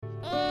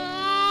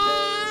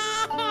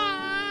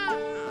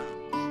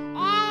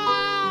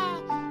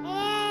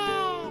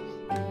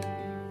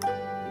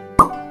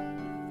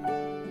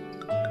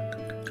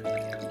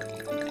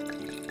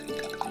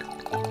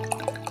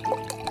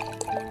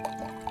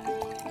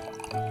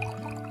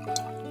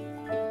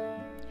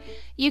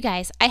You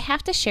guys, I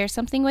have to share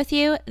something with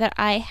you that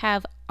I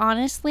have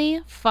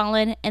honestly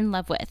fallen in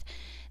love with.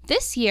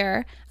 This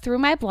year, through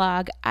my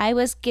blog, I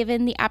was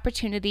given the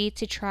opportunity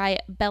to try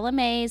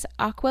Bellamy's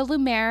Aqua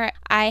Lumiere.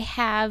 I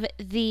have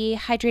the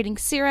hydrating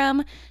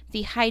serum,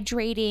 the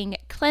hydrating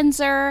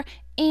cleanser,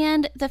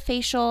 and the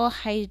facial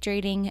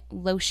hydrating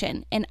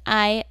lotion, and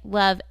I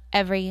love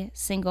every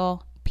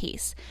single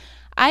piece.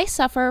 I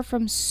suffer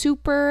from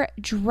super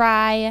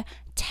dry,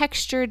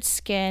 textured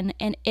skin,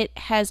 and it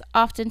has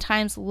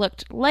oftentimes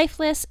looked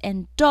lifeless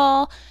and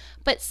dull.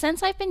 But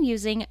since I've been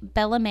using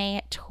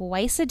Bellamy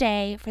twice a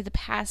day for the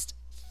past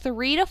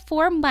 3 to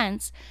 4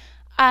 months,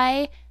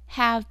 I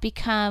have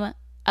become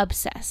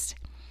obsessed.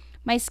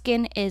 My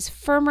skin is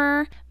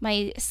firmer,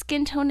 my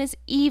skin tone is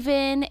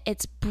even,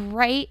 it's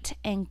bright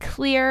and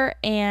clear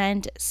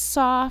and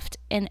soft,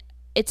 and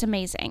it's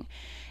amazing.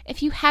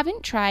 If you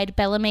haven't tried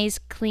Bellamy's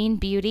Clean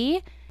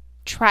Beauty,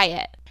 try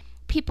it.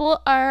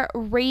 People are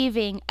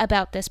raving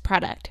about this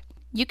product.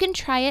 You can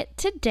try it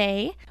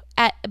today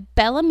at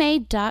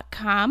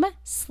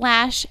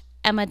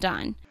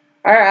bellamy.com/EmmaDawn.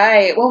 All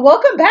right. Well,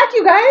 welcome back,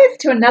 you guys,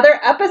 to another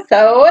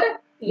episode.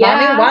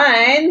 Mommy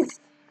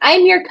Wines.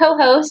 I'm your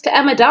co-host,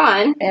 Emma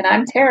Dawn. And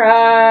I'm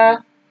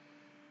Tara.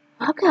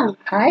 Welcome.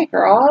 Hi,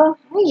 girl.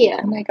 How are you?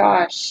 Oh, my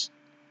gosh.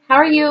 How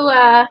are you?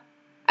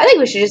 I think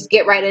we should just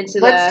get right into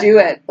Let's do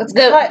it. Let's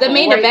cut the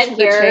main right event to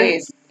the here.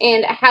 chase.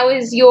 And how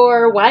is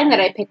your wine that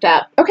I picked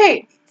up?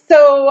 Okay.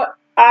 So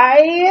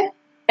I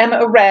am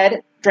a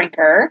red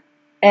drinker.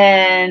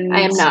 And I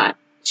am not.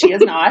 She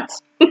is not.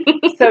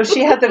 So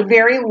she has a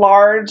very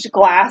large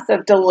glass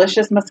of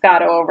delicious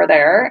Moscato over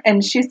there.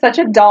 And she's such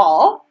a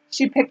doll.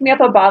 She picked me up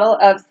a bottle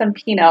of some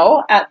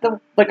Pinot at the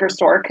liquor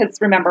store.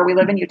 Because remember, we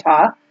live in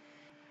Utah.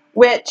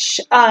 Which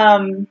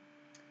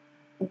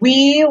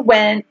we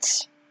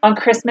went on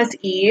Christmas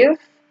Eve.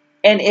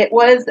 And it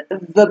was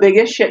the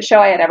biggest shit show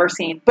I had ever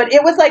seen. But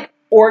it was like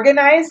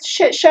organized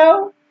shit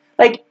show.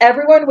 Like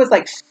everyone was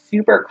like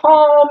super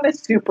calm,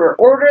 super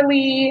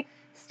orderly,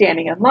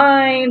 standing in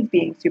lines,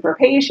 being super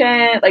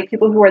patient. Like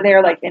people who were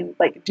there like in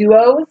like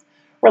duos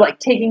were like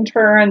taking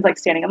turns, like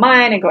standing in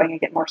line and going and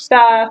getting more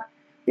stuff.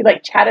 We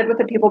like chatted with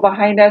the people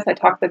behind us. I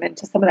talked them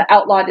into some of the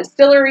Outlaw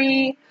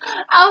Distillery.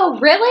 Oh,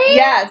 really?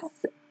 Yes.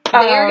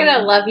 They're going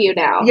to love you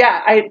now.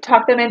 Yeah, I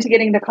talked them into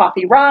getting the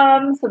coffee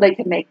rum so they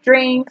could make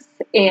drinks.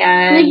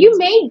 And now, you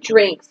made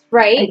drinks,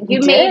 right? You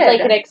made like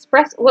an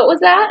espresso. What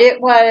was that?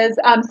 It was,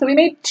 so we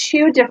made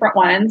 2 different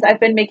ones. I've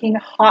been making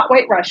hot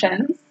white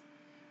Russians,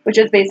 which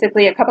is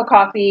basically a cup of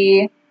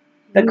coffee,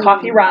 the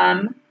coffee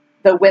rum,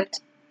 the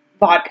whipped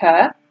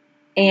vodka,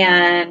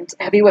 and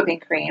heavy whipping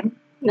cream.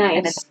 Nice.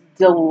 And it's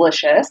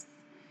delicious.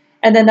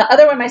 And then the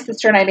other one my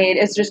sister and I made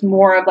is just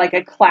more of like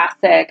a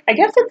classic. I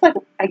guess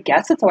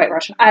it's a white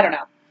Russian. I don't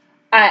know.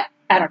 I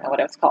don't know what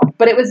it was called,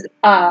 but it was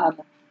Outlaw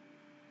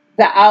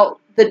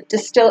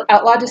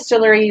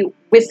Distillery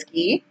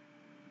whiskey.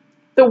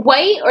 The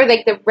white or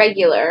like the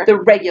regular? The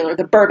regular,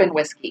 the bourbon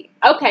whiskey.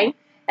 Okay.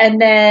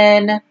 And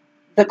then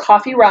the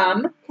coffee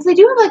rum. Because they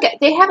do have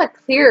they have a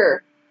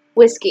clear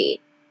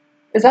whiskey.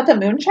 Is that the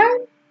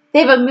moonshine? They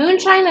have a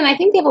moonshine, and I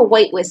think they have a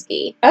white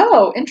whiskey.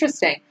 Oh,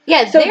 interesting.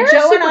 Yeah, so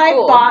Joe and I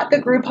bought the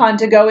Groupon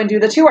to go and do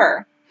the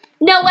tour.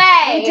 No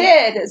way! We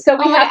did. So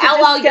we have to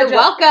Outlaw, just schedule. You're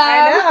welcome.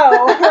 I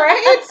know,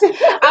 right?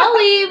 I'll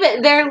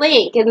leave their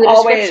link in the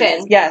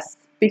description. Yes.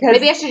 Because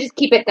maybe I should just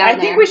keep it down there. I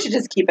think we should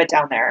just keep it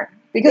down there.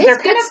 Because they're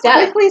kind of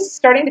quickly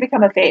starting to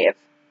become a fave.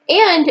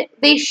 And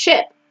they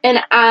ship. And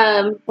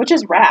which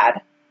is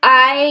rad.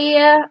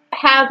 I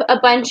have a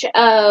bunch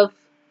of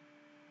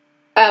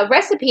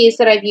recipes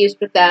that I've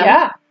used with them.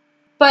 Yeah.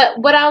 But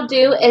what I'll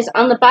do is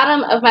on the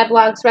bottom of my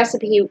blog's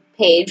recipe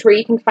page, where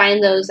you can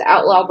find those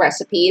Outlaw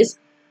recipes,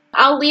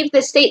 I'll leave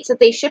the states that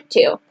they ship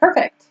to.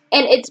 Perfect.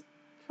 And it's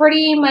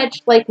pretty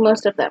much like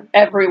most of them.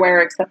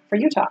 Everywhere except for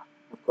Utah.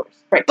 Of course.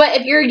 Right. But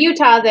if you're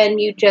Utah, then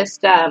you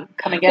just come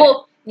and get it.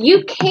 Well,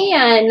 you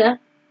can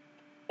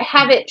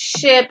have it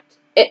shipped,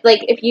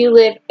 like if you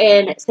live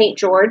in St.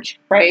 George.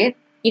 Right.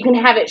 You can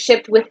have it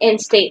shipped within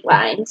state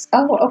lines.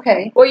 Oh,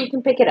 okay. Or you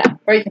can pick it up.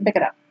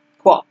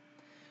 Cool.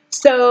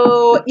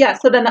 So, yeah,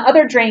 so then the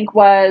other drink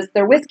was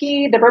their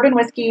whiskey, the bourbon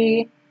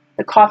whiskey,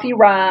 the coffee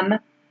rum,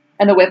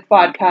 and the whipped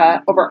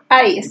vodka over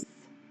ice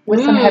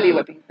with some heavy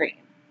whipping cream.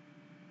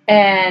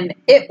 And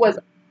it was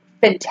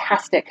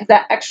fantastic because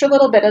that extra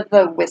little bit of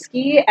the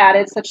whiskey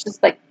added such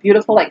this, like,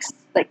 beautiful, like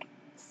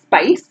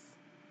spice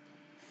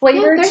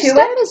flavor to it. Their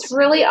stuff is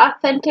really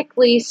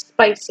authentically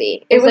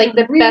spicy. It was like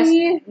the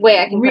really, best way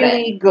I can put it.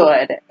 Really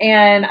good.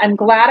 And I'm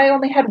glad I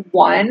only had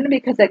one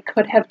because it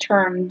could have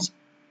turned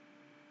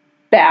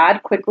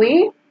bad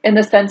quickly in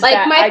the sense like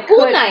that my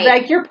pool night.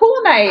 Like your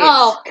pool night.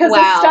 Oh, because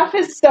the stuff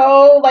is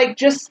so like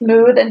just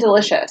smooth and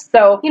delicious.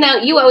 So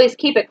you always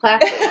keep it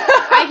classy.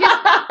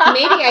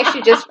 maybe I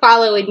should just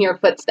follow in your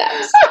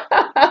footsteps.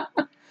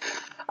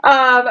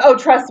 Oh,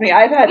 trust me,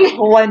 I've had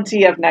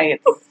plenty of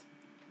nights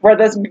where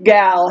this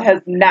gal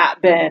has not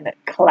been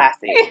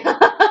classy.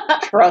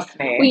 Trust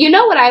me. Well, you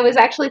know what? I was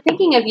actually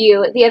thinking of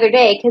you the other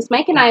day because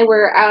Mike and I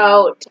were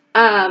out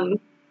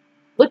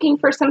looking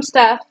for some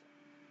stuff,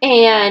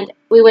 and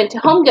we went to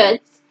Home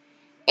Goods.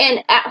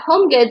 And at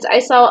Home Goods, I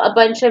saw a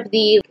bunch of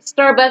the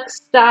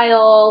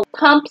Starbucks-style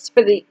pumps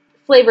for the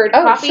flavored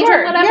coffees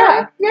and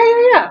whatever.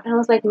 Yeah. And I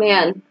was like,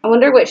 man, I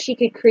wonder what she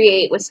could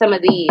create with some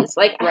of these.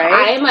 Like,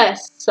 Right? I'm a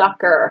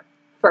sucker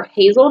for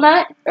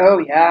hazelnut. Oh,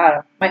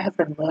 yeah. My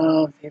husband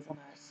loves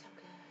hazelnuts.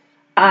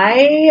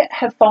 I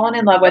have fallen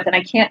in love with, and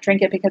I can't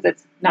drink it because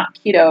it's not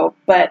keto,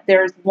 but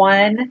there's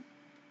one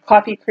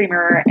coffee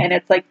creamer, and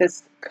it's like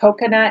this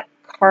coconut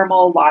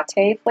caramel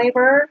latte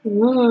flavor,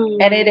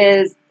 and it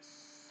is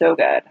so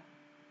good.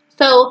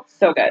 So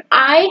So good.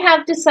 I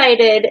have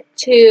decided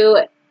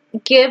to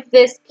give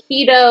this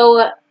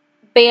keto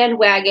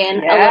bandwagon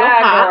a little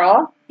hop. Girl.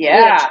 I'm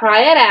Yeah. gonna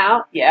try it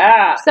out.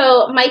 Yeah.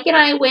 So Mike and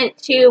I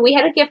we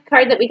had a gift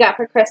card that we got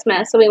for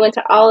Christmas, so we went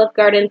to Olive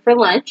Garden for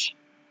lunch.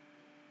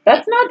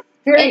 That's not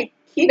very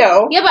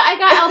keto. Yeah, but I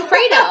got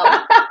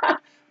Alfredo.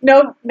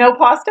 No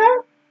pasta?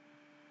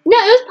 No,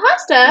 it was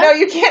pasta. No,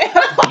 you can't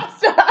have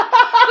pasta. But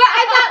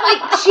I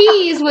thought, like,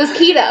 cheese was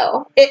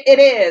keto. It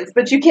is,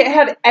 but you can't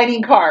have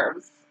any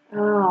carbs.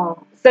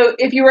 Oh. So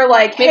if you were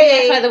like, Maybe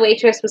hey. that's why the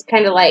waitress was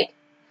kind of like,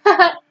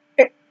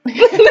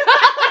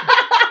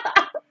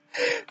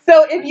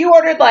 So if you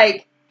ordered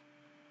like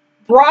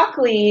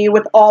broccoli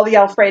with all the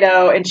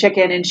Alfredo and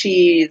chicken and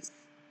cheese,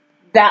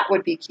 that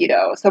would be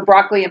keto. So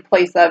broccoli in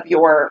place of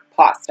your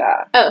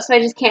pasta. oh, so I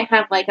just can't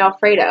have, like,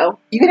 Alfredo.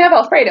 You can have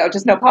Alfredo,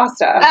 just no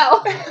pasta.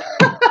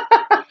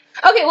 Oh.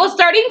 Okay, well,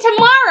 starting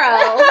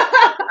tomorrow,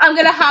 I'm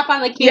going to hop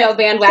on the keto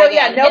bandwagon. So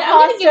yeah, no and pasta.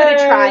 I'm going to give it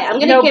a try. I'm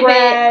going to no give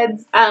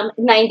breads. it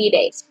 90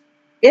 days.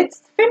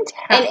 It's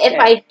fantastic. And if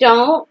I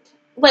don't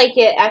like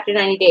it after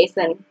 90 days,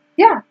 then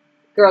yeah,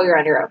 girl, you're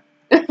on your own.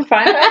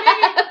 fine.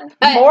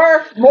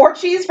 But- more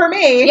cheese for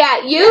me.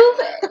 Yeah, you've,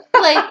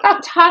 like,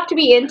 talked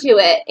me into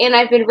it, and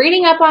I've been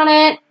reading up on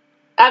it.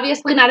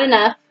 Obviously not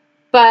enough,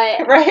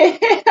 but,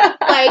 Right.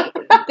 like,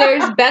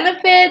 there's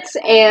benefits,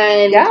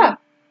 and Yeah.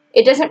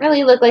 it doesn't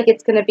really look like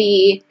it's going to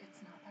be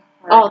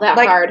all that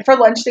like, hard. For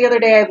lunch the other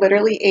day, I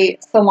literally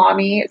ate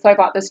salami. So I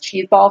bought this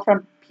cheese ball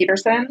from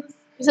Peterson's.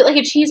 Is it like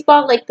a cheese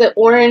ball, like the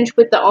orange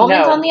with the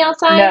almonds No. on the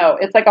outside? No,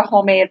 it's like a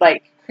homemade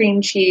like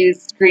cream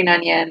cheese, green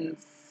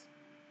onions,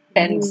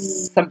 and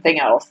something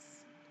else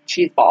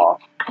cheese ball.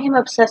 I am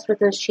obsessed with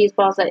those cheese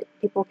balls that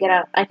people get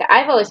out. Like,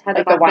 I've always had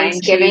Like them the on wine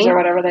Thanksgiving. cheese or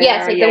whatever they are.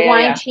 Yes, like the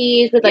wine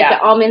cheese with like Yeah.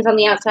 the almonds on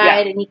the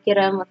outside, and you get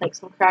them with like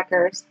some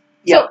crackers.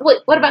 Yeah.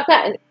 So what about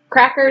that?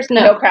 Crackers?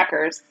 No. No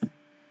crackers.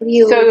 What do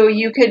you? So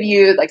you could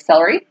use like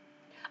celery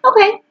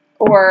okay.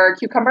 or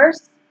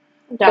cucumbers.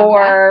 I'm down with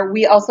that. Or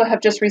we also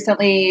have just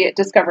recently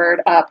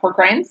discovered pork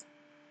rinds.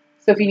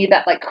 So if you need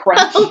that like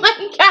crunch. Oh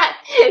my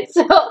god!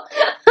 So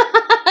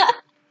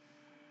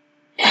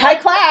High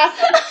class.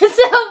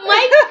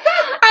 Mike,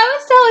 I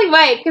was telling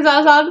Mike because I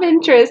was on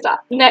Pinterest,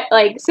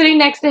 like sitting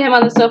next to him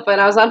on the sofa,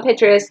 and I was on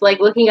Pinterest, like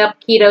looking up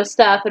keto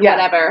stuff and Yeah.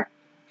 whatever.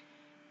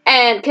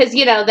 And because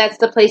that's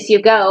the place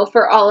you go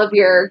for all of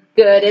your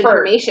good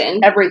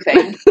information.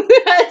 Everything.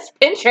 It's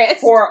Pinterest.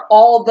 For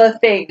all the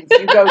things,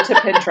 you go to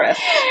Pinterest.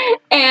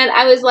 And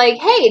I was like,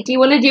 hey, do you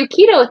want to do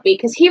keto with me?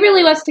 Because he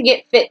really wants to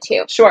get fit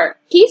too. Sure.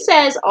 He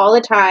says all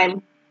the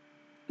time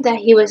that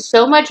he was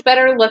so much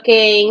better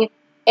looking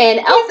in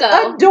He's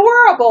Elko.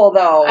 adorable,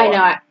 though. I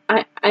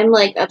know. I'm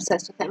like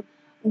obsessed with him.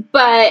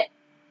 But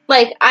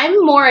like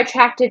I'm more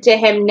attracted to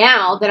him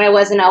now than I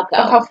was in Elko.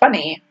 Oh, how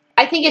funny.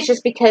 I think it's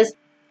just because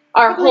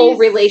our Probably whole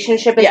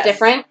relationship is yes.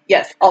 different.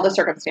 Yes, all the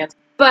circumstances.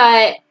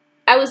 But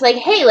I was like,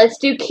 hey, let's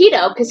do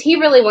keto because he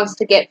really wants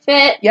to get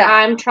fit. Yeah.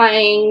 I'm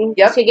trying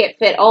Yep. to get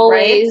fit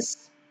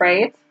always.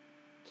 Right?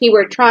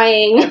 Keyword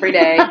trying. Every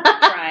day.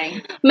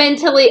 Trying.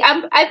 Mentally,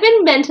 I've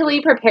been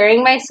mentally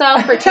preparing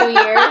myself for 2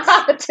 years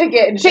to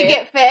get in to shape.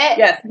 get fit.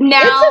 Yes. It's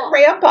Now, a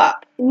ramp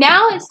up.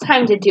 now it's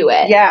time to do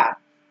it. Yeah.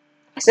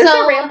 There's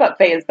So a ramp up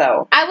phase,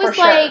 though. I was for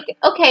sure. like,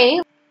 okay.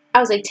 I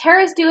was like,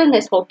 Tara's doing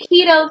this whole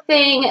keto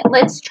thing.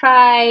 Let's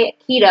try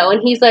keto.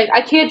 And he's like,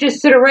 I can't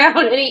just sit around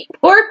and eat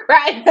pork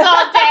rinds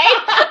all day.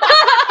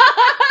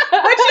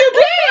 But you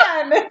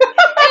can!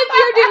 If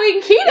you're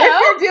doing keto.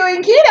 If you're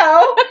doing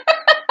keto.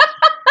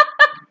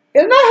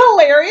 Isn't that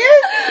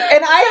hilarious?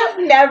 And I have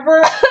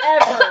never,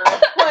 ever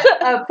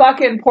put a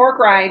fucking pork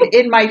rind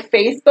in my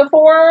face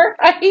before.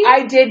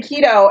 I did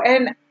keto.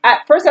 And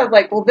at first I was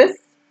like, well, this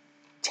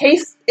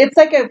tastes, it's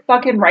like a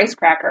fucking rice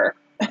cracker.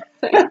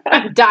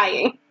 I'm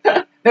dying.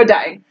 No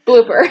dying.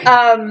 Blooper.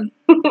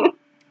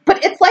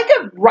 But it's like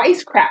a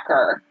rice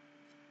cracker.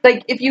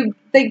 Like if you,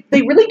 they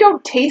really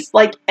don't taste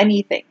like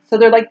anything. So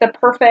they're like the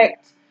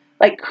perfect,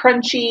 like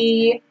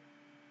crunchy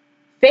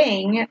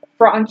thing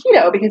for on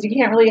keto because you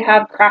can't really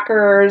have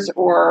crackers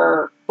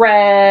or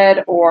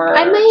bread or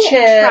I may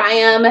chips. try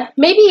them.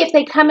 Maybe if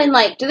they come in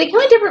do they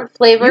come in different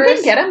flavors? You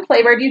can get them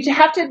flavored. You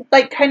have to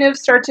like kind of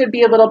start to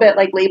be a little bit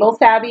like label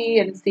savvy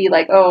and see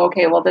like, oh,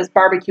 okay, well this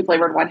barbecue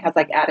flavored one has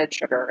like added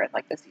sugar and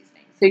like the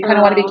seasoning. So you kind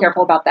of want to be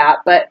careful about that.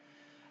 But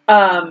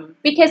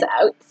because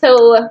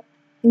so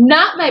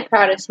not my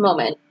proudest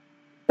moment,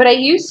 but I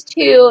used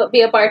to be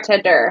a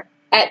bartender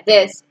at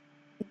this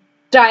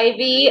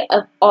divey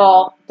of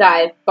all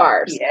dive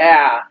bars.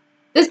 Yeah.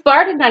 This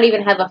bar did not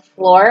even have a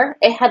floor.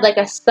 It had like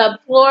a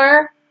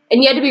subfloor,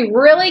 and you had to be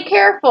really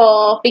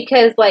careful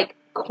because like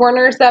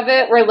corners of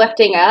it were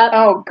lifting up.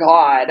 Oh,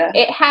 God.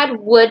 It had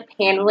wood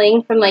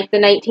paneling from like the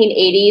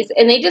 1980s,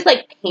 and they just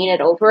like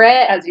painted over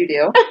it. As you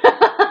do.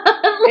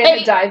 Like, In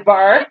a dive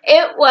bar.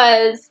 it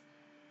was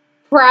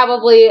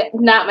probably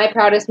not my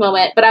proudest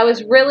moment, but I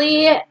was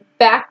really,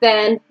 back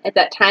then, at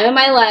that time in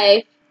my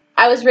life,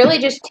 I was really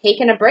just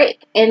taking a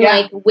break and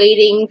like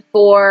waiting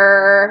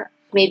for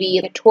maybe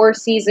the tour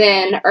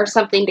season or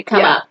something to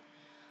come up.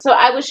 So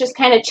I was just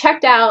kind of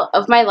checked out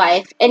of my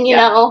life, and you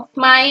know,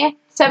 my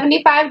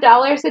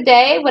 $75 a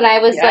day when I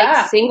was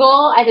like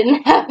single, I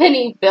didn't have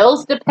any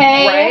bills to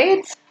pay.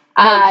 Right?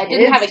 I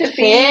didn't have a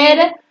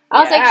kid.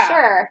 I was like,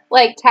 sure,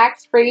 like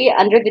tax-free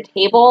under the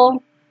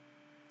table.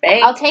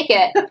 Thanks. I'll take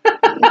it.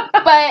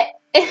 But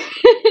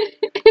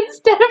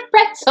instead of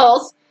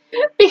pretzels,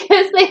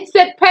 because they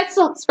said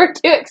pretzels were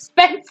too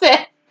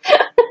expensive,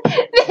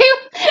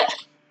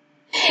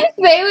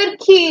 they would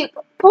keep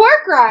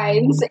pork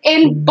rinds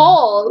in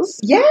bowls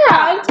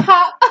on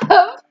top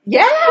of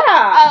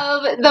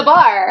the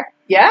bar.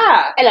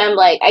 Yeah. And I'm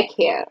like, I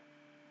can't.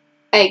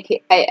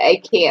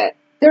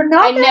 They're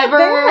not I never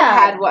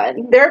had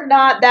one. They're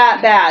not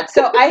that bad.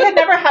 So I had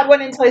never had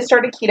one until I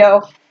started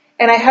keto.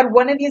 And I had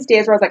one of these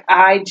days where I was like,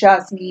 I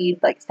just need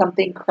like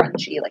something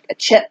crunchy, like a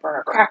chip or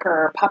a cracker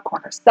or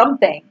popcorn or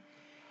something.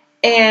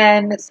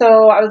 And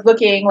so I was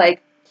looking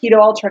like keto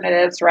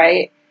alternatives,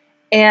 right?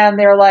 And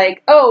they're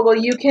like, oh, well,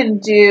 you can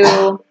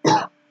do,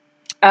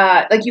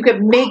 like you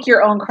could make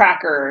your own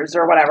crackers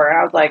or whatever. And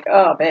I was like,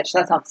 oh, bitch,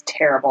 that sounds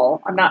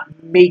terrible. I'm not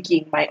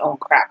making my own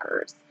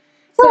crackers.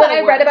 So then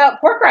I read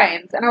about pork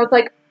rinds, and I was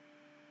like,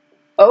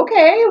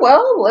 okay,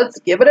 well, let's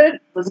give it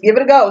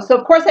a go. So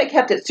of course I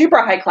kept it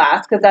super high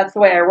class because that's the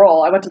way I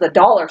roll. I went to the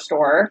dollar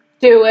store.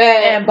 Do it.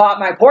 And bought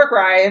my pork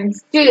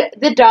rinds. Dude,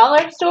 the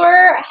dollar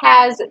store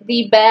has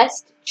the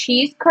best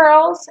cheese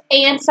curls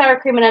and sour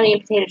cream and onion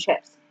potato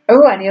chips.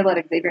 Oh, I need to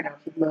let Xavier know.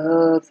 He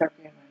loves sour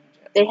cream and onion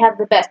chips. They have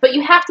the best. But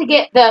you have to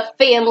get the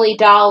Family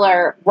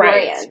Dollar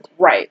brand.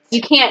 Right.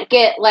 You can't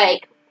get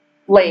like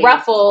Lay's.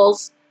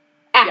 Ruffles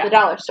at the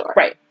dollar store.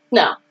 Right.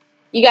 No.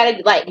 You gotta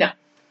you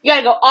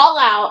gotta go all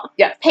out.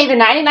 Yes. Pay the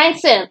 99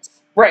 cents.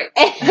 Right.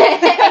 And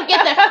get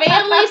the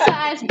family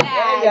size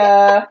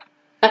bag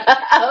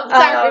of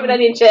sour cream and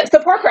onion chips. So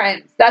pork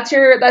rinds. That's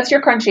your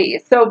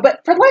crunchy. So,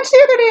 but for lunch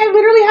the other day, I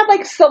literally had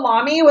like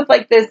salami with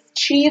like this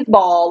cheese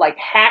ball like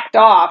hacked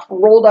off,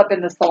 rolled up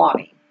in the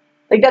salami.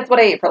 Like that's what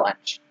I ate for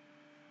lunch.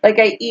 Like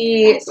I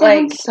eat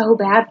like so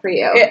bad for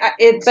you.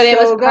 It's but it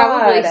so was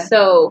probably good.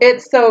 so.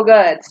 It's so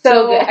good.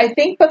 So good. I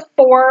think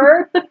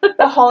before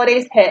the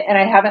holidays hit, and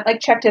I haven't like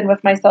checked in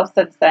with myself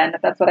since then.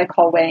 That's what I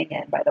call weighing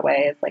in, by the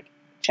way, is like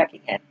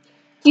checking in.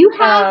 Do you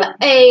have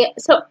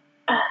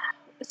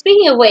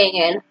speaking of weighing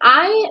in,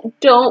 I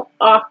don't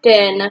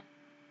often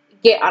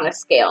get on a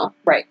scale.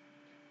 Right.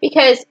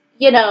 Because,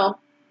 you know,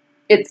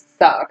 it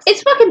sucks.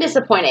 It's fucking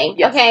disappointing.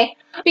 Yes. Okay?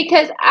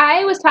 Because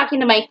I was talking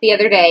to Mike the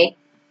other day,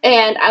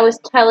 and I was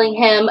telling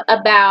him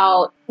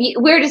about,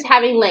 we're just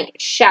having, like,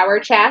 shower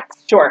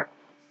chats. Sure.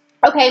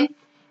 Okay?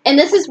 And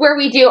this is where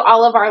we do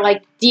all of our,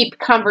 like, deep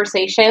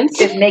conversations.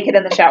 It's naked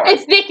in the shower.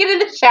 It's naked in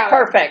the shower.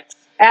 Perfect.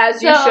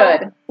 As you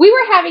should. We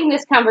were having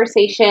this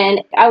conversation.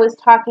 I was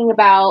talking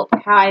about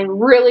how I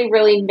really,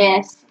 really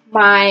miss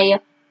my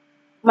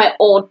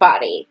old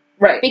body.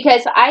 Right.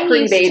 Because I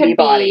used to be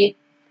body.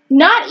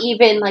 Not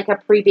even like a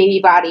pre-baby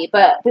body,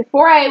 but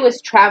before I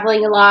was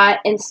traveling a lot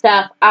and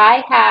stuff,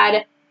 I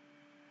had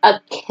a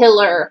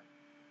killer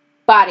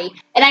body.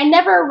 And I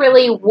never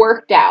really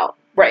worked out.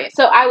 Right.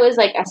 So I was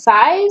like a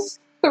size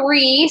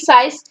 3,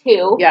 size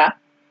 2. Yeah.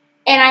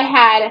 And I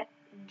had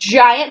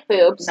giant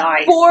boobs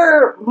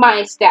for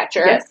my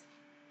stature. Yes.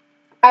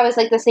 I was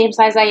like the same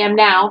size I am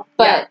now,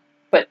 but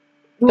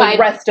the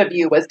rest of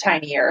you was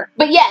tinier.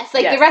 But yes,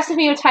 the rest of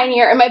me was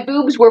tinier, and my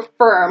boobs were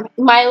firm.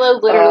 Milo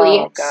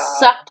literally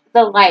sucked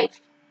the life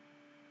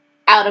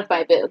out of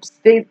my boobs.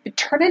 They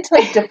turn into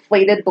like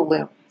deflated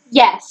balloons.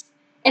 Yes,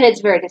 and it's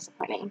very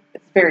disappointing.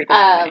 It's very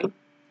disappointing.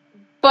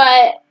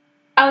 But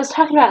I was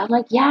talking about it, I'm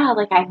like, yeah,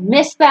 like I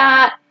miss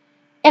that.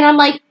 And I'm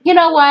like, you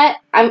know what?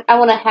 I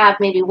want to have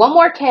maybe one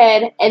more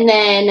kid, and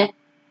then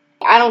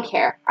I don't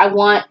care. I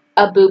want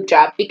a boob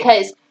job,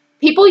 because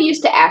people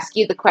used to ask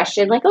you the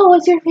question, like, oh,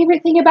 what's your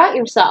favorite thing about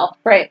yourself?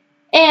 Right.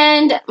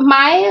 And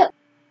my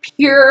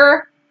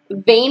pure,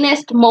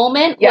 vainest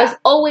moment was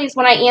always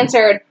when I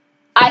answered,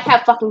 I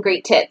have fucking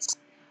great tits.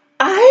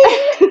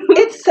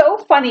 It's so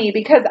funny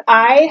because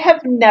I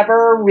have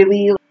never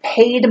really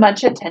paid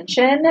much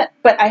attention,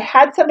 but I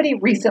had somebody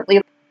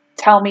recently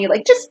tell me,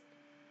 like, just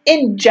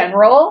in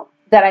general,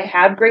 that I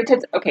had great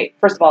tits. Okay,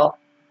 first of all,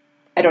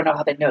 I don't know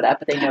how they know that,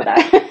 but they know that.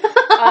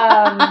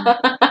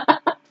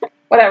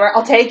 Whatever,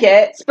 I'll take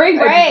it. Spring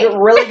break.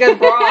 Really good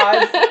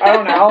bras. I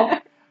don't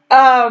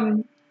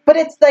know. But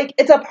it's like,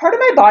 it's a part of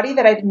my body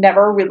that I've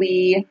never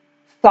really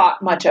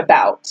thought much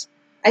about.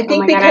 I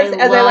think because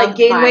as I like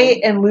gain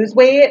weight and lose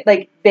weight,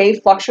 like they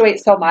fluctuate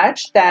so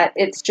much that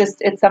it's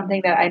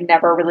something that I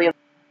never really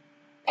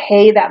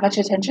pay that much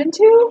attention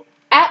to.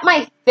 At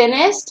my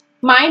thinnest,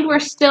 mine were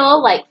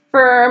still like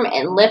firm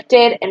and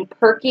lifted and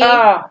perky.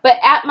 Oh. But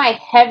at my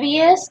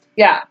heaviest,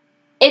 Yeah.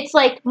 it's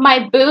like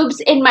my boobs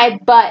in my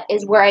butt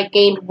is where I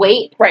gained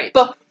weight Right.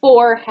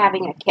 before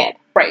having a kid.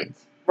 Right.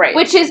 Right.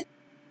 Which is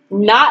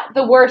not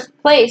the worst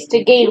place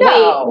to gain No.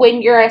 weight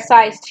when you're a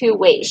size 2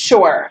 waist.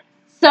 Sure.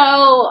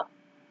 So,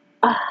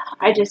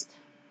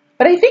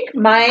 But I think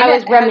mine I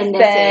was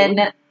reminiscing.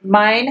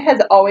 mine has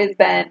always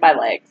been my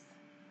legs.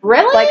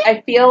 Really? Like,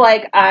 I feel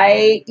like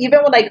even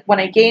when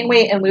I gain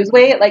weight and lose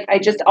weight, like, I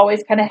just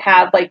always kind of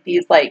have, like,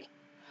 these, like,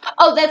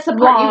 oh, that's the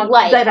part you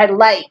like. that I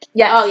like.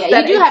 Yes. Oh, yeah,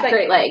 you do have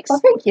great legs. Well,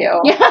 thank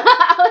you. Yeah,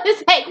 I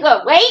was like,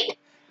 look, wait.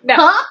 No.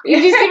 Huh?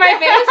 Did you see my face?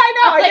 I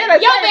know, was I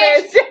like, did. I saw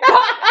your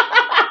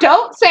face.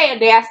 Don't say a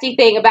nasty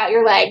thing about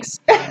your legs.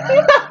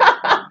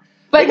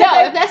 But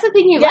no, if that's the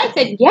thing you like,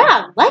 then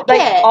yeah, like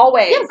Like, it.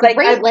 always. You have Like,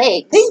 great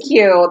legs. Thank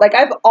you. Like,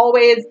 I've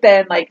always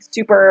been, like,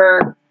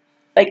 super,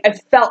 like,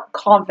 I've felt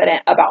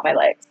confident about my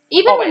legs.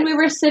 Even always. when we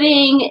were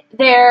sitting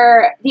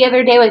there the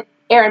other day with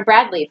Aaron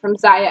Bradley from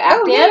Zaya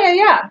Active, Oh,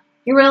 yeah.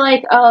 you were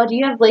like, oh, do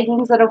you have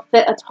leggings that'll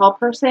fit a tall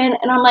person?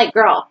 And I'm like,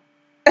 girl,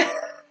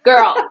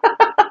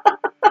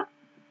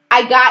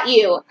 I got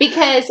you.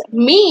 Because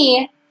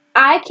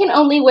I can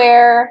only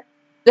wear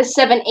the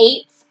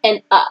 7/8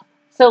 and up.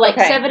 So, like,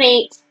 Okay.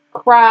 7/8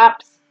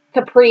 crops,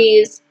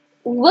 capris.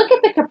 Look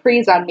at the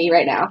capris on me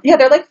right now. Yeah,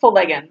 they're like full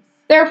leggings.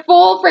 They're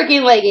full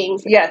freaking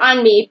leggings Yes.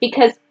 on me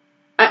because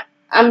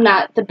I'm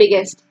not the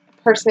biggest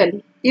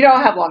person You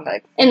don't have long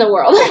legs. in the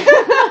world.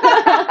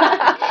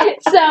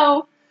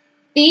 So,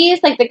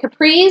 these, like, the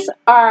capris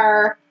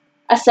are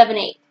a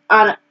 7/8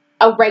 on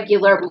a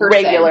regular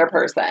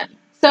person.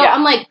 So, Yeah.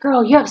 I'm like,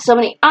 girl, you have so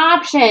many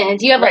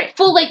options. You have, like, Right.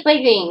 full leg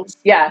leggings.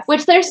 Yes.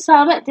 Which there's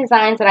some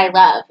designs that I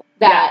love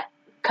that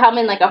come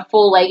in, like, a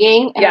full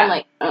legging. And Yeah. I'm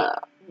like, oh,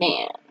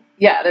 man.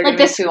 Yeah, they're Like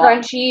going the to be too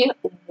long.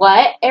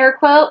 scrunchy, air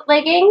quote,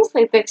 leggings?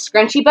 Like the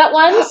scrunchy butt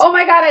ones? Oh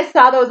my god, I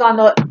saw those on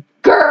the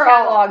Girl!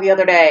 catalog the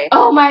other day.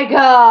 Oh my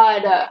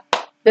god.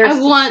 They're I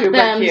want super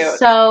them cute.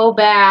 so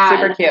bad.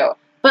 Super cute.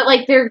 But,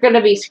 like, they're going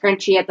to be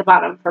scrunchy at the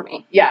bottom for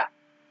me. Yeah.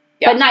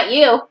 Yeah. But not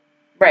you.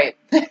 Right.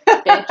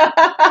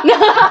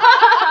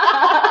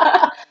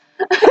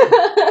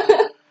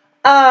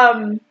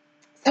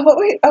 So what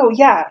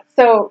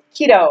so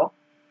keto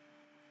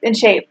in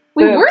shape.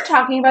 We boobs, were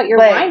talking about your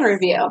legs. wine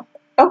review.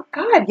 Oh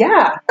god,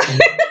 yeah.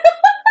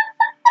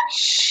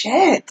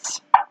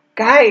 Shit.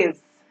 Guys.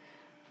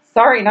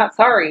 Sorry, not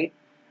sorry.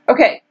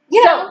 Okay.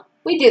 You so know,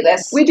 we do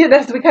this. we do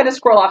this, we kind of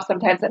scroll off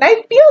sometimes. And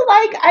I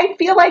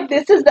feel like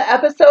this is the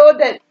episode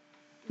that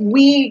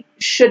we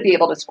should be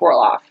able to scroll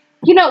off.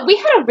 You know, we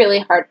had a really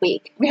hard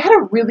week. We had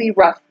a really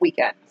rough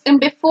weekend. And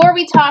before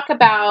we talk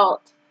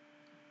about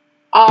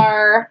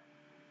our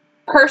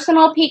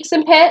personal peaks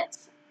and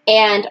pits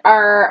and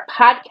our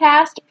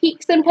podcast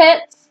peaks and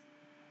pits,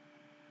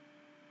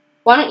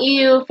 why don't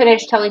you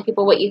finish telling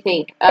people what you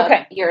think of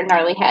your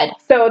gnarly head?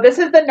 So this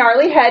is the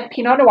Gnarly Head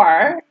Pinot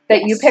Noir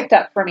that you picked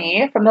up for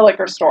me from the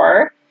liquor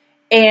store.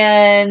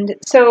 And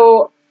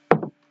so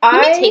Let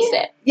me taste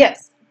it.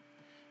 Yes.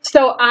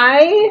 So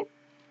I,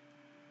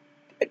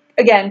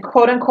 again,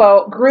 quote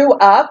unquote, grew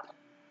up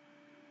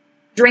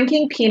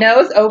drinking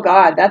Pinots. Oh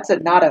God, that's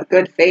not a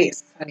good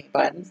face, honey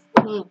buns.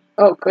 Mm.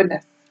 Oh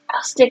goodness.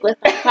 I'll stick with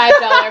my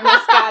 $5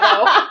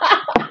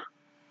 Moscato.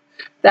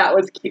 That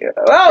was cute.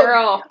 Oh,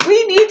 Girl.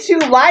 we need to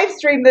live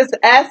stream this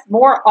S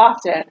more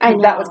often. I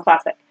know. That was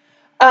classic.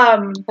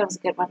 That was a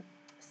good one.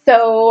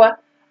 So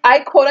I,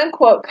 quote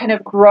unquote, kind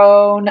of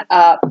grown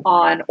up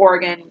on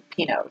Oregon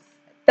Pinots.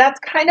 That's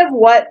kind of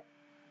what,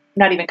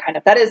 not even kind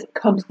of, that is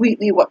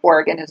completely what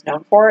Oregon is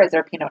known for, is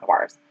their Pinot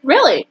Noirs.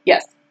 Really?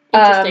 Yes.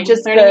 Interesting.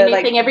 Just Learning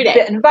anything every day.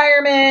 The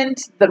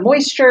environment, the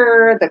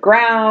moisture, the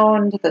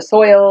ground, the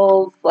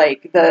soils,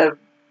 like the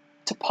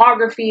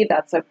topography,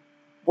 that's a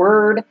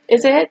word.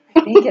 Is it?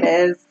 I think it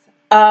is.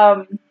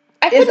 I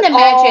couldn't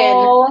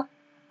imagine.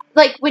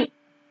 Like,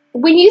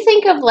 when you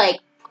think of, like,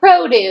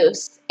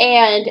 produce,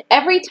 and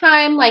every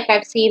time, like,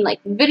 I've seen,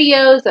 like,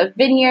 videos of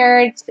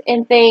vineyards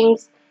and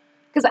things,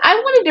 because I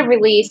wanted to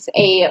release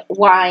a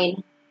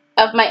wine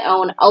of my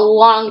own a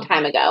long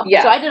time ago.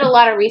 Yeah. So I did a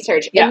lot of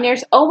research, Yeah. and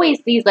there's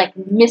always these, like,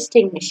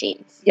 misting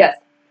machines. Yes.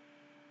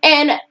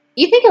 And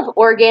you think of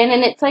Oregon,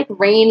 and it's, like,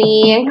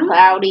 rainy and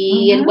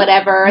cloudy and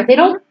whatever.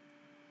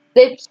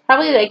 It's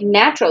probably, like,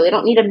 natural. They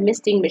don't need a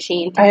misting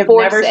machine to I have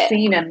force never it.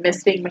 seen a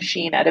misting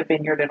machine at a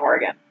vineyard in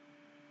Oregon.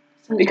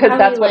 So it's Because probably,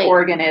 that's what like,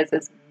 Oregon is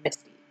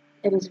misty.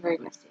 It is very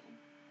misty.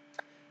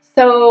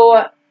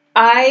 So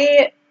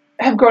I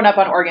have grown up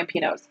on Oregon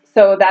Pinots.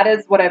 So that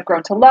is what I've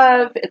grown to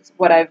love. It's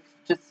what I've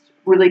just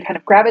really kind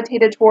of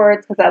gravitated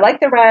towards because I like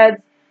the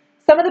reds.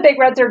 Some of the big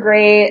reds are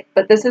great,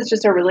 but this is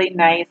just a really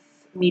nice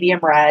medium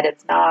red.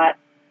 It's not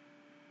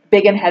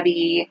big and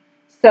heavy.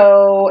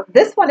 So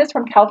this one is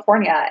from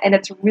California, and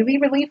it's really,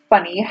 really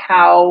funny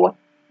how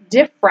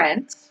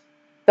different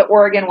the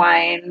Oregon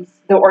wines,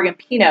 the Oregon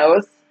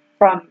Pinots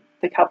from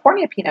the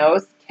California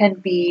Pinots can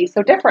be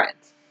so different.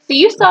 So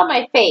you saw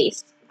my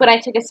face when I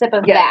took a sip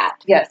of that.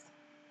 Yes.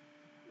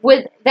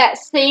 Would that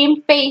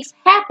same face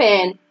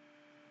happen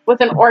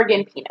with an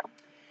Oregon Pinot?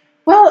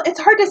 Well, it's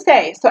hard to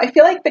say. So I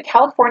feel like the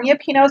California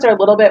Pinots are a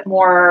little bit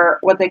more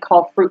what they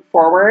call fruit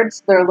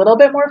forwards. They're a little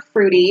bit more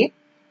fruity.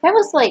 That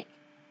was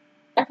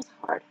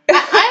hard.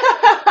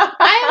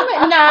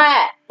 I'm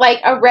not like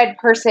a red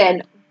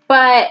person,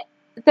 but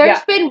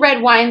there's been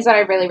red wines that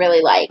I really,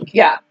 really like.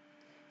 Yeah.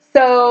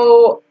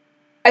 So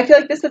I feel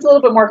like this is a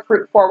little bit more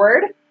fruit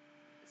forward.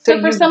 So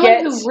for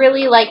someone who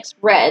really likes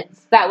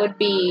reds, that would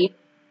be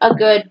a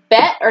good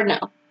bet, or no?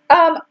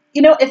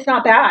 It's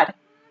not bad.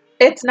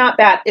 It's not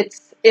bad.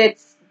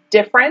 It's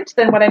different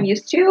than what I'm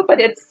used to,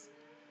 but it's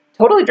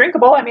totally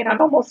drinkable. I mean,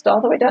 I'm almost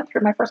all the way done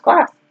through my first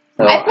glass,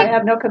 so I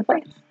have no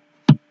complaints.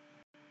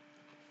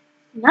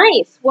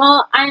 Nice.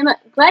 Well, I'm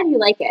glad you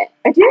like it.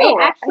 I do.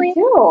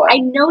 I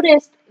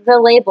noticed the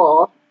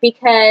label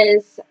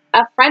because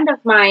a friend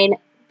of mine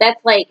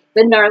that's like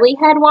the Gnarly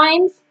Head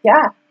wines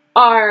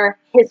are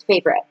his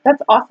favorite.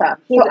 That's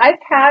awesome. So I've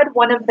had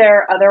one of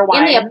their other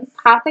wines. In the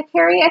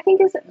Apothecary, I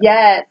think is it?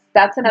 Yes,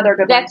 that's another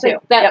good one too.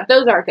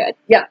 Those are good.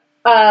 Yeah.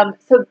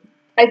 So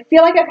I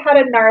feel like I've had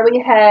a Gnarly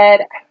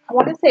Head. I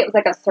want to say it was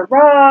like a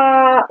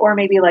Syrah or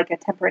maybe like a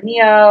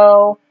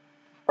Tempranillo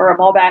or a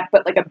Malbec,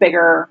 but like a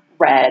bigger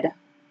red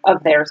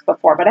of theirs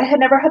before. But I had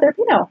never had their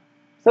Pinot,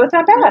 so it's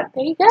not bad.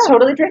 There you go.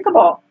 Totally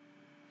drinkable.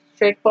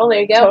 Drinkable. There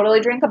you go.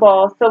 Totally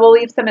drinkable. So we'll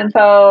leave some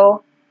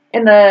info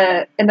in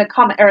the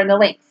comment or in the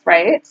links,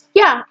 right?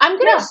 Yeah, I'm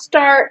gonna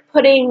start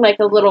putting like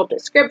a little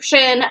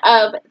description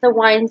of the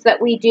wines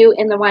that we do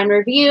in the wine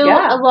review,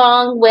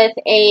 along with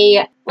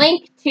a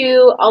link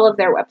to all of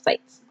their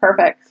websites.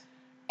 Perfect.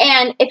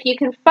 And if I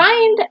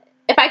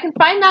can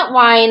find that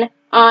wine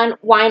on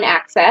Wine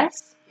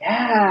Access,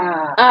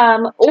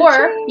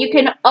 or you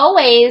can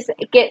always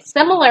get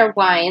similar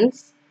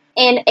wines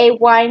in a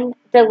wine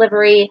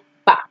delivery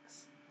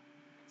box.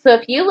 So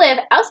if you live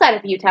outside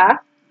of Utah,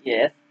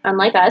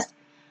 unlike us,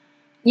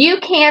 you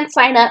can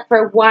sign up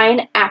for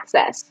Wine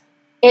Access.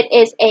 It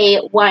is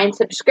a wine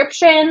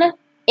subscription,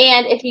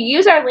 and if you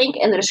use our link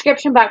in the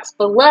description box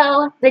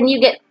below, then you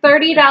get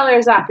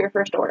 $30 off your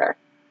first order.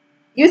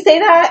 You say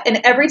that,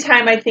 and every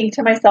time I think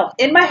to myself,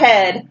 in my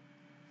head,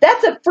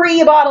 that's a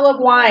free bottle of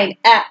wine,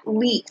 at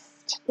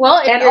least. Well,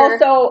 and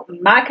also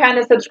my kind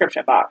of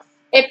subscription box.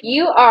 If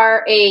you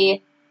are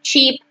a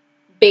cheap,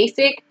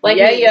 basic, like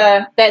me,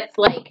 that's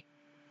like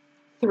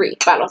 3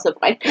 bottles of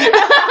wine.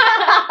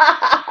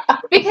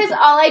 Because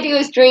all I do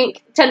is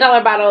drink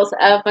 $10 bottles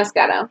of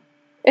Moscato.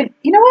 And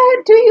you know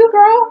what? Do you,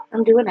 girl?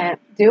 I'm doing it.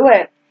 Do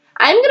it.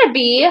 I'm going to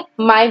be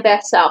my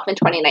best self in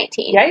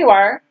 2019. Yeah, you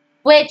are.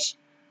 Which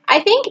I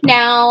think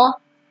now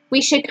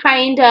we should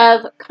kind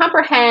of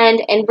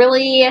comprehend and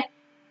really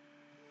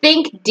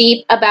think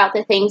deep about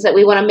the things that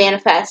we want to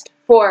manifest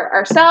for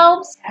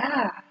ourselves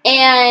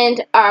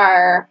and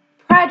our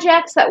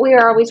projects that we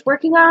are always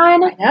working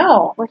on. I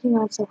know. Working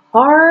on so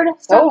hard.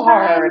 So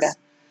hard.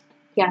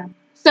 Yeah.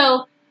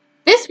 So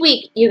this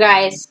week, you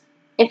guys,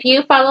 if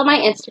you follow my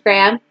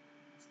Instagram,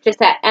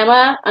 just at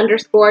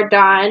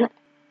Emma_Dawn,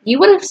 you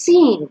would have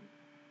seen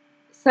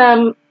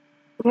some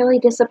really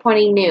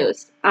disappointing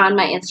news on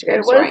my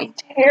Instagram story. It was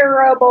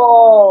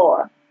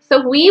terrible.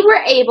 So we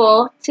were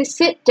able to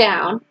sit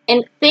down,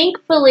 and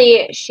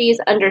thankfully she's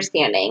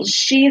understanding.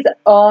 She's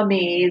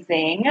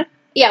amazing.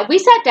 Yeah, we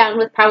sat down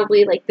with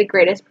probably like the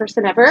greatest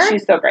person ever.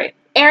 She's so great.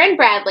 Erin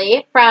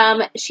Bradley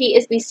she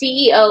is the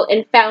CEO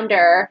and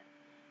founder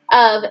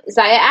of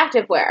Zaya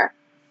Activewear.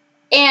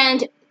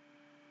 And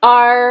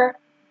our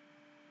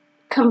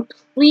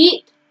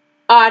complete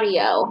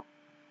audio.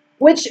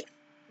 Which,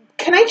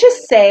 can I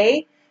just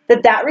say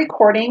that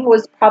recording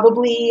was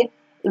probably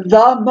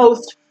the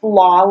most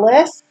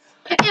flawless.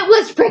 It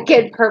was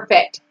freaking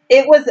perfect.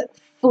 It was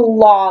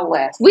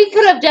flawless. We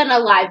could have done a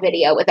live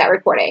video with that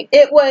recording.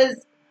 It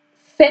was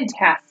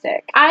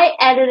fantastic. I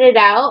edited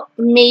out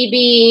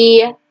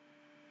maybe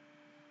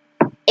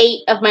 8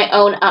 of my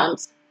own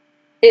ums.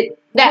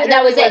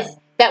 That was it.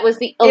 That was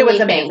the only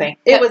thing. Amazing.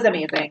 It was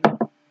amazing.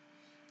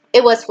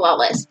 It was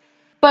flawless.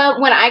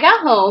 But when I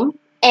got home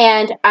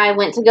and I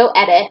went to go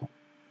edit,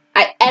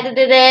 I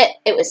edited it.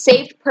 It was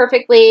saved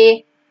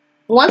perfectly.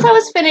 Once I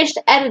was finished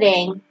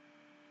editing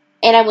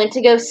and I went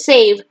to go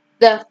save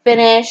the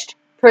finished,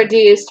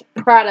 produced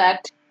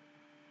product,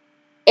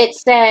 it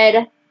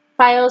said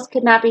files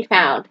could not be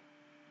found.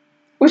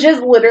 Which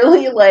is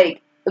literally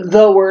like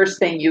the worst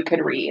thing you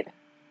could read.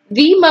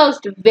 The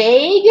most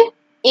vague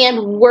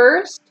and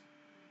worst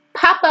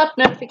pop-up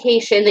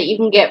notification that you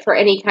can get for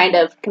any kind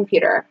of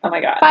computer. Oh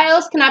my god.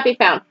 Files cannot be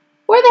found.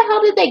 Where the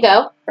hell did they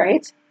go?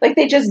 Right? Like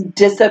they just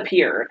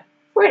disappeared.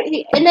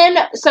 And then,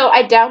 so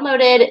I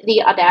downloaded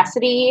the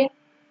Audacity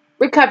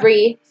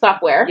recovery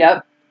software.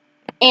 Yep.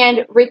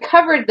 And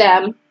recovered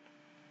them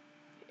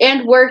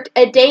and worked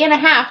a day and a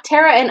half,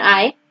 Tara and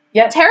I.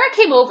 Yep. Tara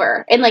came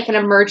over in like an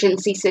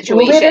emergency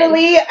situation.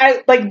 Literally,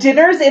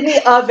 dinner's in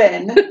the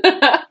oven.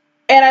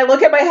 And I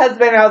look at my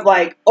husband and I was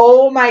like,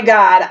 oh my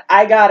God,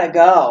 I gotta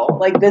go.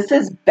 Like, this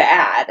is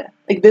bad.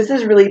 Like, this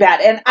is really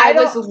bad. And I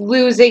was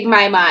losing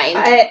my mind.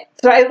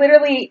 So I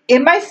literally,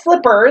 in my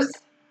slippers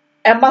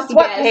and my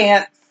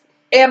sweatpants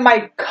and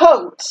my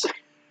coat,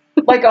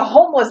 like a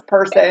homeless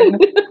person,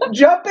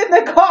 jump in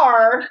the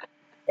car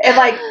and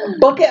like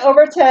book it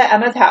over to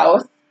Emma's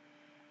house.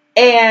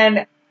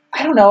 And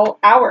I don't know,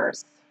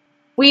 hours.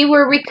 We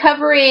were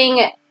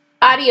recovering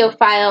audio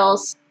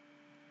files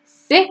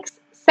 6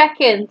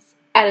 seconds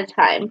at a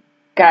time.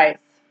 Guys.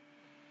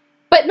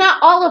 But not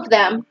all of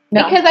them.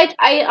 No. Because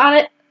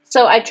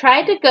I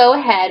tried to go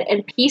ahead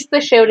and piece the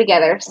show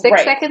together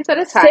 6 seconds at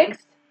a time. 6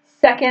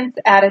 seconds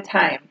at a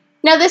time.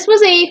 Now, this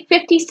was a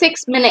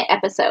 56-minute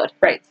episode.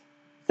 Right.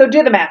 So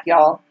do the math,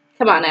 y'all.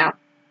 Come on now.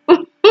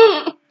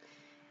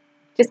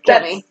 Just kill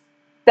me.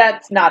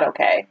 That's not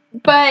okay.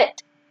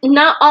 But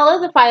not all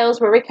of the files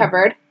were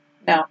recovered.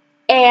 No.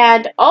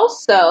 And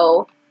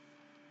also,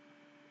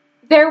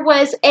 there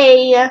was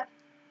a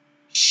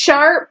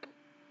sharp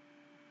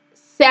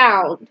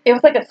sound. It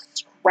was like a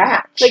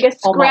scratch. Like a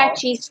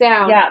scratchy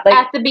sound. Yeah, like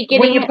at the beginning.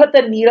 when you put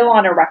the needle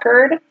on a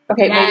record.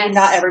 Okay, Yes. maybe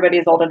not everybody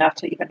is old enough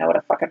to even know what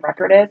a fucking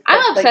record is. but,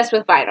 I'm obsessed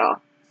with vinyl.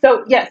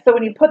 So, yes, so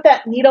when you put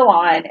that needle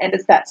on and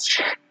it's that...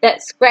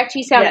 That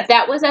scratchy sound, Yes.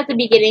 that was at the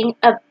beginning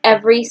of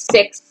every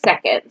 6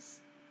 seconds.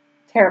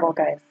 Terrible,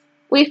 guys.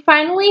 We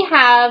finally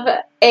have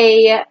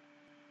a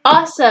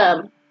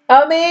awesome,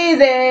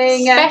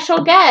 Amazing!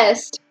 special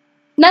guest.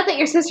 Not that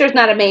your sister's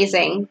not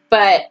amazing,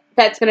 but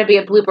that's going to be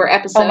a blooper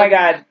episode. Oh my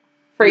God.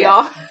 For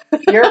Yes.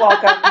 y'all. You're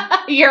welcome.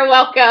 You're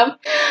welcome.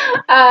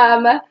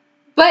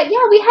 But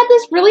yeah, we had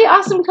this really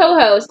awesome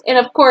co-host, and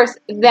of course,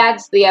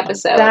 that's the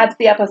episode. That's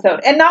the episode.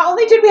 And not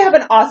only did we have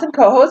an awesome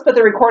co-host, but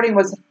the recording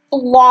was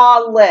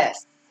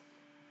flawless.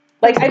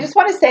 Like, I just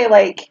want to say,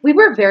 like... We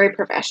were very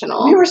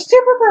professional. We were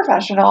super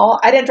professional.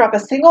 I didn't drop a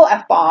single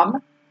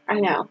F-bomb. I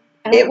know.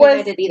 I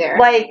did either.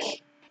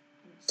 Like...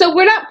 So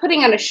we're not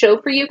putting on a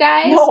show for you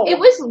guys. No. It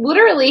was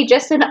literally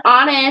just an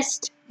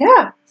honest,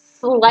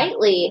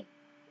 slightly,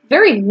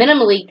 very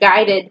minimally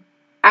guided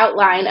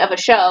outline of a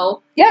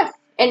show. Yes.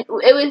 And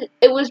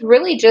it was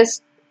really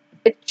just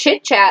a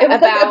chit-chat about... It was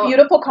about... like a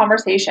beautiful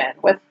conversation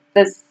with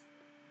this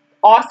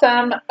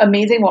awesome,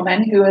 amazing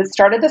woman who has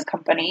started this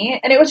company.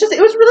 And it was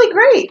really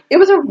great. It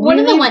was a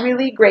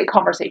really great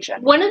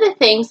conversation. One of the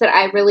things that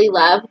I really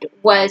loved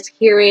was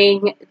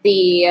hearing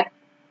the,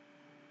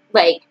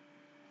 like,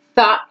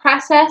 thought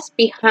process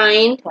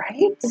behind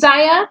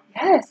Zaya.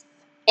 Yes.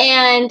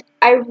 And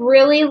I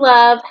really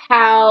love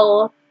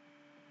how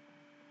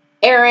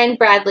Erin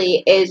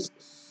Bradley is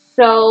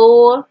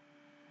so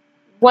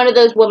one of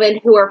those women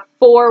who are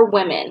for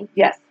women.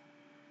 Yes.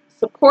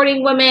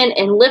 Supporting women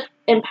and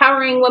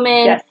empowering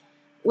women. Yes.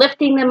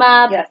 Lifting them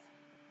up. Yes.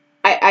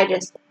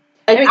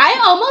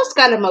 I almost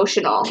got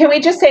emotional. Can we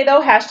just say,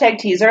 though,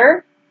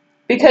 #teaser?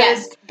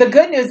 Because the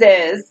good news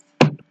is...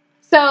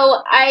 So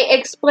I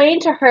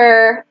explained to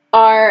her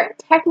our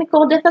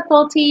technical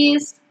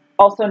difficulties.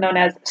 Also known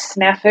as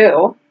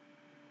snafu.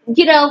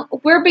 You know,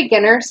 we're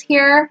beginners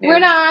here. Yeah.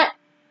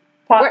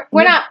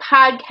 We're not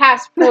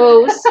podcast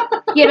pros,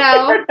 you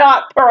know. We're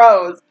not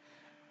pros.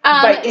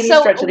 By any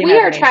stretch of the we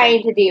are imagination.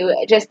 trying to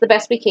do just the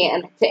best we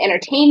can to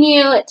entertain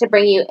you, to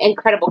bring you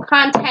incredible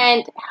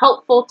content,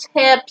 helpful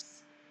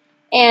tips,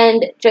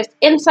 and just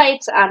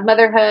insights on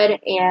motherhood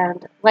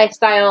and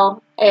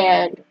lifestyle.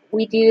 And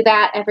we do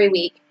that every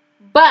week.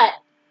 But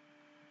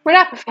we're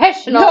not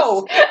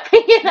professionals. No.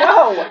 You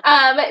know?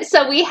 No.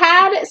 So we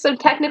had some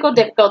technical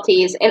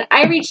difficulties, and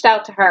I reached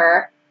out to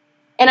her,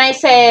 and I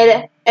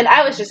said, and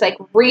I was just like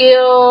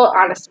real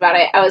honest about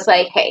it. I was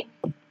like, hey,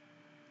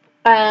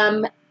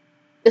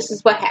 this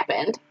is what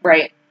happened.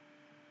 Right.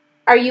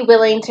 Are you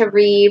willing to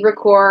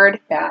re-record?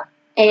 Yeah.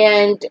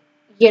 And,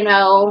 you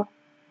know,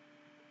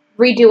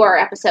 redo our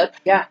episode?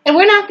 Yeah. And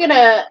we're not going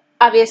to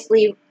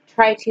obviously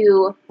try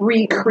to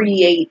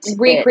recreate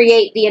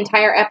the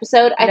entire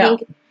episode, I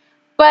think.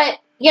 But,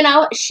 you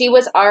know, she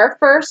was our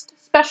first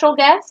special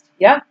guest.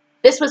 Yeah.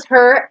 This was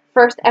her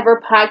first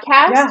ever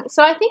podcast. Yeah.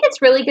 So I think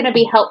it's really going to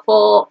be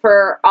helpful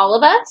for all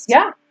of us.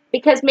 Yeah.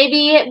 Because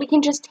maybe we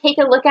can just take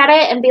a look at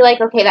it and be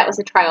like, okay, that was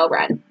a trial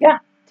run. Yeah.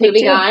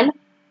 Moving on.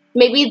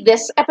 Maybe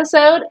this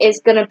episode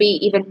is going to be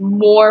even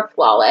more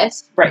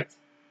flawless. Right.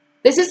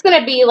 This is going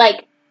to be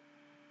like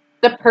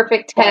the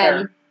perfect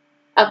 10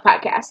 of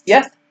podcasts.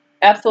 Yes,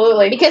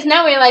 absolutely. Because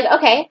now we're like,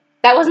 okay,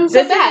 that wasn't so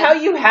bad. This is how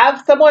you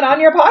have someone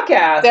on your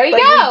podcast. There you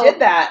go. We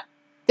did that.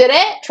 Did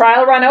it?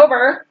 Trial run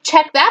over.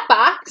 Check that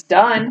box.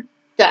 Done.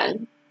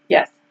 Done.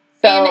 Yes.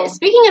 So, and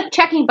speaking of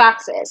checking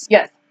boxes.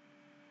 Yes.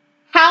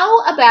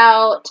 How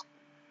about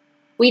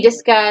we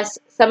discuss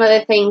some of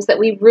the things that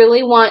we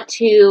really want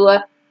to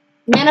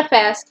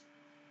manifest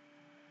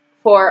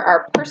for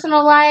our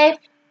personal life,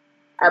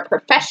 our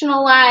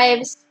professional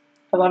lives.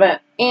 I love it.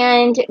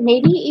 And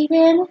maybe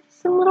even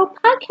some little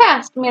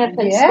podcast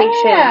manifestations.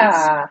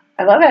 Yeah,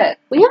 I love it.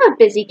 We have a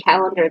busy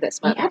calendar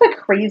this month. We have a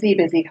crazy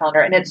busy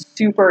calendar, and it's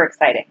super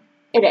exciting.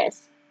 It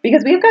is.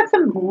 Because we've got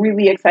some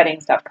really exciting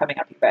stuff coming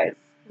up, you guys.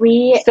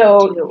 So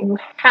do. you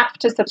have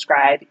to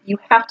subscribe. You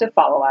have to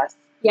follow us.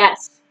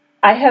 Yes.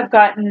 I have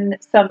gotten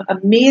some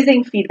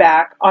amazing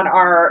feedback on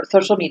our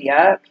social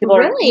media. People are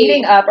Really?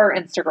 eating up our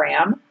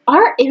Instagram.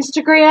 Our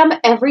Instagram,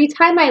 every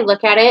time I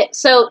look at it,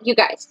 so you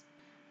guys,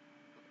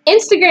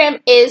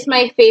 Instagram is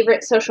my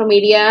favorite social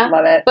media,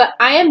 Love it. but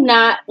I am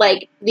not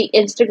like the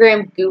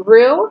Instagram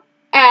guru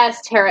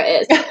as Tara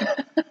is.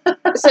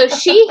 So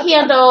she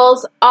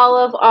handles all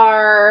of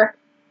our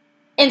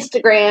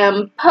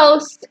Instagram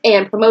posts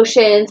and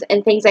promotions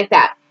and things like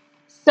that.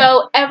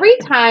 So every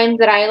time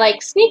that I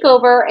like sneak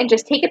over and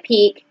just take a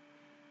peek,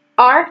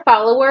 our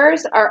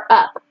followers are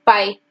up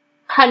by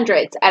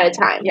hundreds at a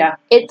time. Yeah.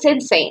 It's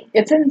insane.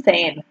 It's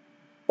insane.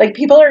 Like,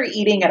 people are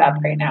eating it up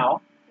right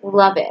now.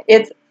 Love it.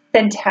 It's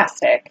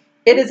fantastic.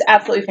 It is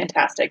absolutely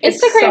fantastic.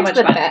 It's so Instagram's much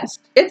the fun. best.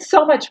 It's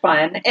so much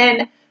fun.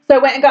 And so I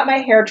went and got my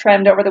hair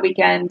trimmed over the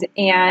weekend,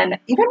 and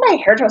even my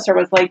hairdresser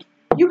was like,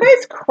 you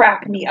guys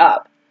crack me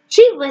up.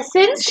 She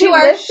listens to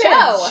our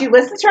show. She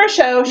listens to our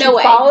show. She No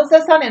way. follows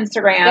us on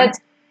Instagram. That's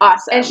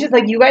awesome. And she's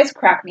like, you guys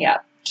crack me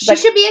up. She's she like,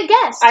 should be a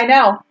guest. I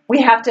know.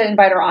 We have to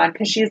invite her on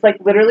because she's like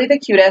literally the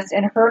cutest.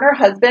 And her and her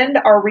husband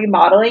are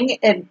remodeling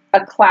in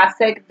a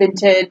classic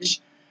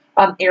vintage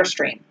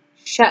Airstream.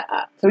 Shut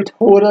up. So we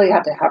totally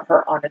have to have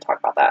her on to talk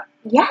about that.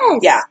 Yes.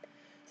 Yeah.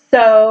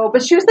 So,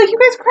 but she was like, you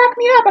guys crack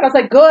me up. And I was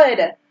like, good.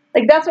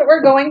 Like, that's what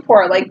we're going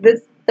for. Like,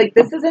 this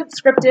isn't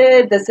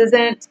scripted. This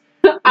isn't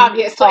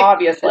Obviously.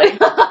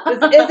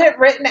 this isn't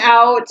written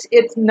out.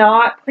 It's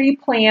not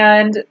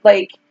pre-planned.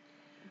 Like,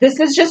 this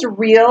is just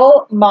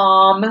real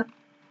mom,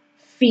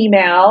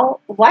 female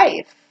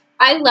life.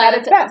 I love At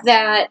its best.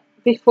 that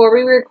before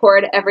we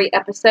record every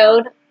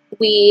episode,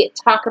 we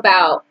talk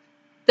about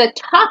the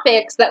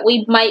topics that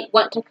we might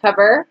want to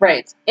cover.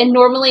 Right. And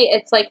normally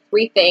it's like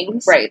 3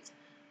 things. Right.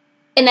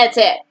 And that's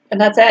it.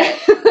 And that's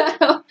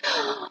it.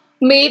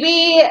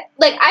 Maybe,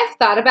 like, I've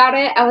thought about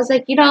it. I was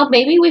like,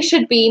 maybe we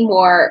should be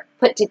more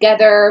put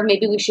together.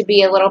 Maybe we should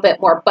be a little bit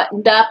more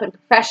buttoned up and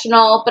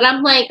professional. But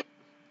I'm like,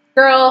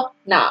 girl,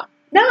 nah.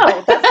 No,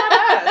 that's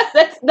not us.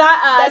 That's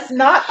not us. That's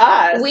not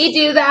us. We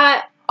do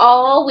that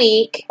all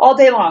week. all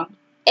day long.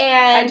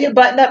 And I do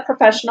button up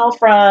professional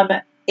from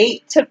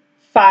 8 to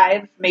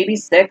 5, maybe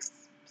 6,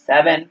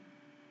 7,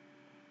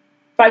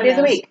 5 days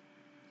a week.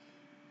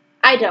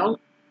 I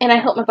don't. And I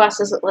hope my boss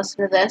doesn't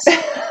listen to this.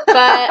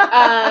 But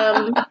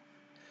I'm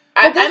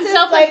is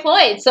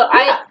self-employed, so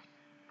yeah.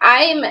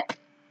 I'm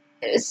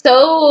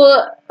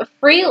so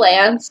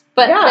freelance,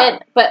 but Yeah.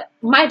 but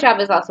my job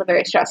is also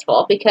very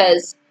stressful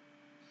because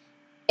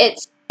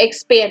it's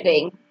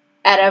expanding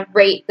at a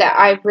rate that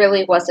I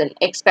really wasn't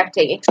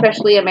expecting,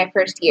 especially in my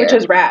first year. Which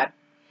is rad.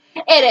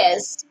 It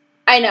is.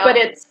 I know. But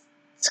it's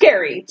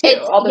scary, too.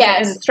 It's- all the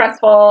yes. things. It's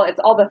stressful. It's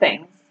all the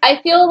things. I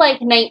feel like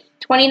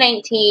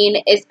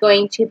 2019 is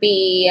going to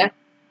be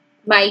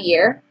my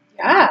year.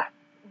 Yeah.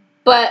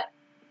 But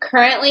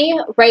currently,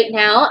 right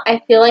now,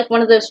 I feel like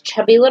one of those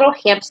chubby little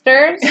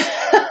hamsters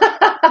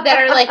that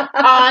are like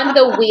on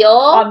the wheel.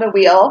 On the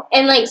wheel.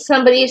 And like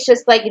somebody's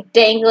just like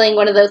dangling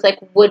one of those like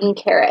wooden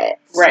carrots.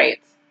 Right.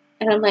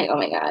 And I'm like, oh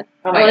my God.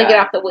 Oh I my want to God. get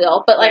off the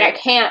wheel. But like Right. I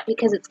can't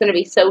because it's going to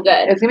be so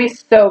good. It's going to be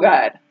so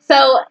good.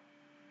 So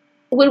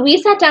when we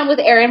sat down with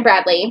Erin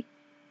Bradley,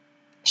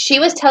 she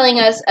was telling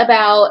us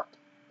about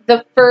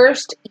the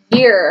first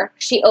year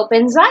she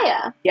opened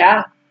Zaya.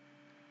 Yeah.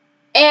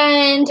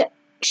 And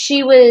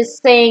she was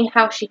saying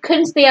how she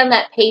couldn't stay on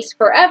that pace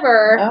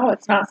forever. No,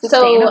 it's not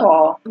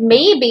sustainable.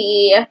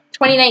 Maybe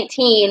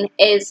 2019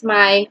 is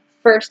my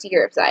first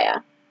year of Zaya.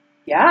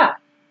 Yeah.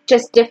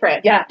 Just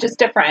different. Yeah, just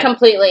different.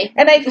 Completely.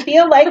 And I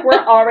feel like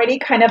we're already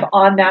kind of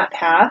on that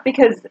path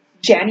because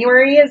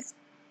January is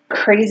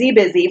crazy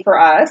busy for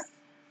us.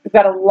 We've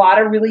got a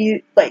lot of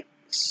really like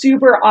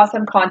super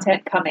awesome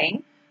content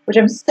coming, which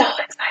I'm so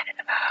excited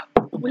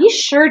about. We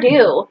sure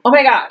do. Oh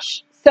my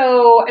gosh.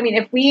 So, I mean,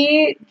 if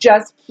we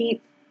just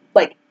keep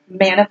like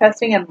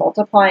manifesting and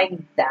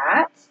multiplying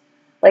that,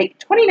 like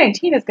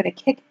 2019 is going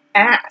to kick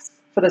ass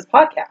for this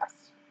podcast,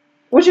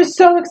 which is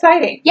so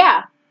exciting.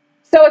 Yeah.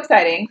 So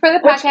exciting. For the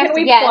Which podcast, can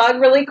we yes.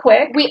 plug really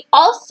quick? We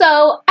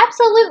also,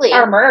 absolutely.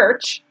 Our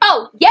merch.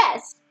 Oh,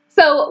 yes.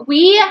 So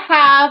we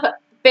have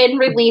been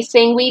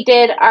releasing, we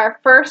did our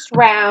first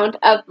round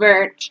of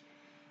merch,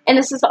 and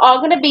this is all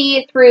going to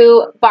be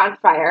through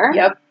Bonfire.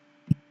 Yep.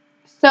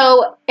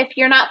 So if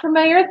you're not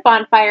familiar with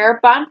Bonfire,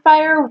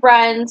 Bonfire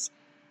runs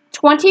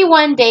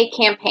 21-day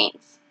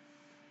campaigns.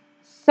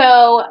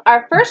 So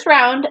our first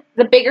round,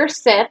 the bigger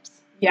sips,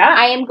 Yeah.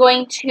 I am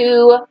going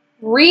to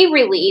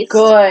re-release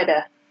Good.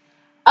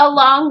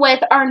 along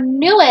with our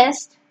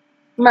newest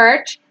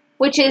merch,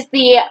 which is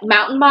the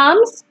Mountain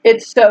Moms.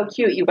 It's so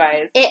cute, you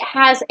guys. It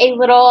has a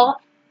little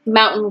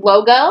mountain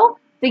logo.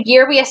 The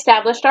year we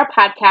established our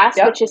podcast,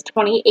 Yep. which is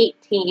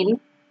 2018.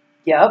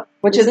 Yep.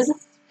 Which This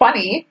is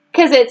funny.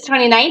 Because it's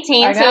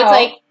 2019, I so know. it's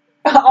like,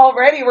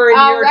 Already we're in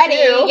already,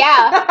 year 2.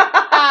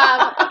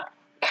 yeah.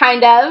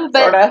 Kind of.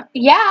 But Sorta.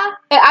 yeah,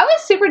 I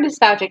was super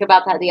nostalgic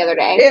about that the other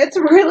day. It's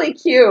really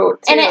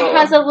cute, too. And it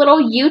has a little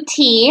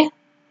UT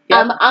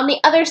Yep. On the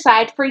other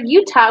side for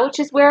Utah, which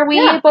is where we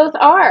both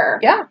are.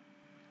 Yeah.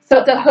 So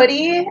it's a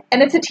hoodie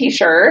and it's a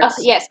t-shirt.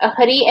 Yes, a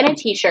hoodie and a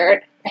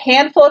t-shirt. A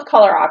handful of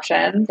color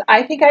options.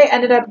 I think I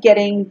ended up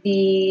getting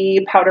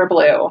the powder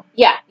blue.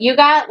 Yeah, you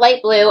got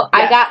light blue. Yes.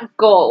 I got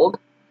gold.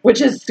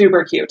 Which is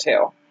super cute,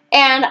 too.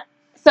 And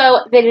so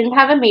they didn't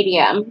have a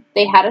medium.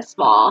 They had a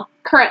small.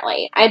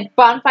 Currently.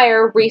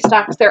 Bonfire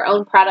restocks their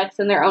own products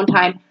in their own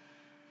time.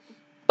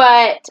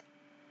 But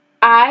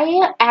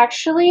I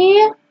actually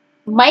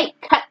might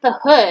cut the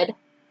hood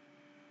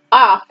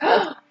off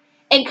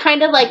and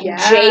kind of like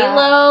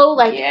J-Lo,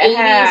 like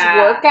 80s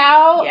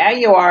workout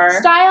you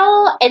are.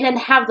 Style, and then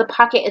have the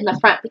pocket in the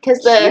front because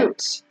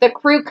the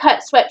crew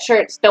cut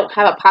sweatshirts don't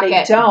have a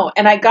pocket. They don't.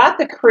 And I got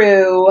the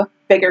crew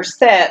bigger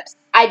sips.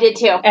 I did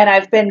too. And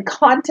I've been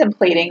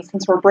contemplating,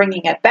 since we're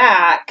bringing it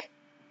back,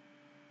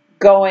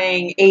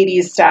 going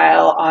 80s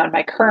style on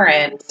my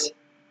current.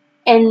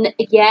 And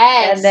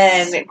yes. And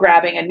then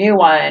grabbing a new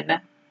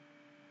one.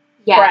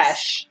 Yes.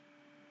 Fresh.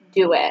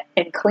 Do it.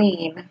 And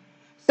clean.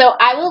 So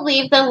I will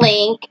leave the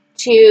link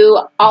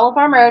to all of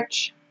our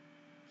merch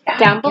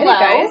down below.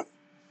 It,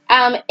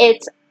 guys.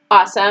 It's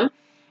awesome.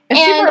 And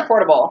super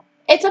affordable.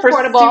 It's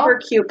affordable. For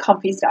super cute,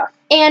 comfy stuff.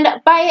 And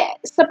by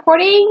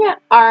supporting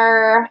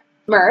our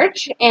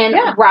merch and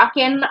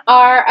rocking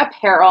our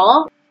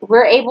apparel,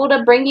 we're able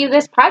to bring you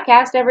this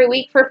podcast every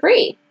week for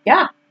free.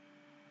 Yeah.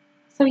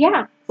 So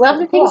love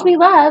the things we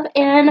love.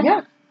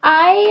 And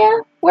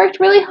I worked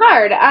really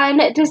hard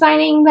on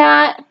designing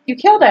that. You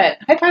killed it.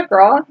 High five,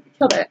 girl. You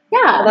killed it. Yeah.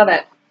 I love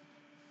it.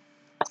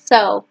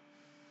 So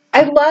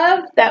I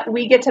love that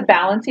we get to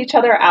balance each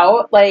other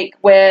out, like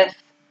with,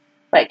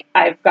 like,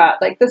 I've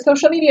got like the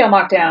social media on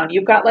lockdown.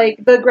 You've got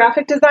like the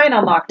graphic design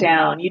on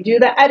lockdown. You do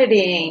the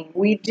editing.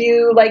 We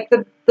do like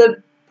the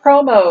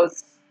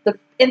promos, the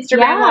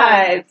Instagram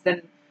lives,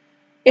 and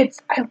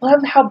I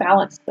love how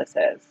balanced this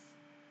is.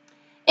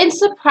 And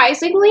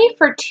surprisingly,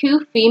 for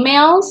two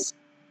females,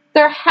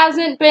 there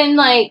hasn't been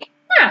like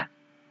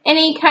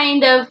any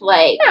kind of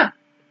like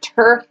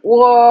turf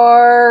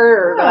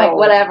war or like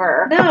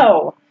whatever.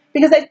 No,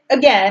 because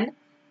again,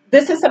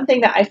 this is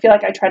something that I feel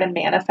like I try to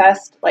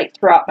manifest like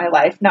throughout my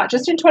life, not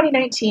just in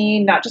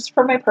 2019, not just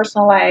for my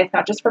personal life,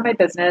 not just for my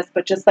business,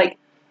 but just like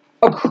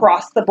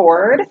across the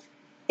board,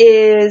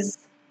 is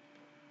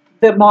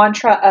the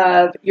mantra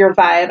of your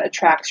vibe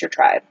attracts your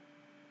tribe.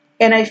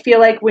 And I feel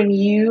like when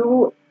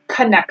you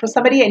connect with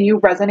somebody and you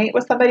resonate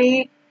with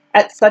somebody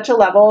at such a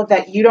level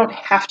that you don't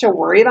have to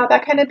worry about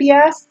that kind of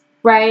BS.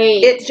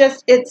 Right.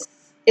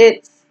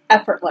 It's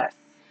effortless.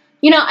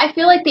 You know, I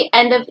feel like the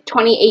end of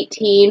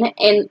 2018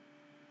 and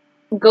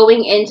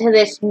going into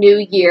this new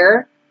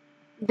year,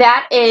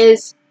 that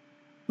is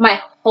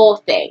my whole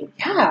thing.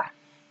 Yeah.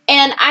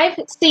 And I've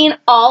seen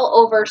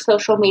all over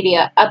social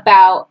media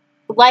about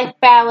life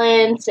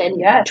balance, and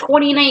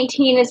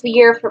 2019 is the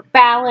year for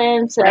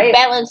balance, and a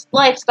balanced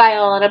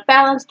lifestyle, and a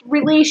balanced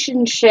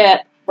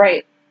relationship.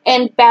 Right.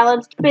 And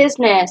balanced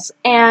business.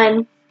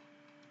 And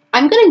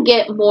I'm going to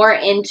get more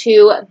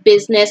into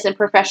business and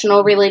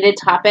professional related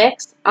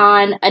topics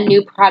on a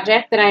new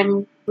project that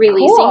I'm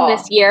releasing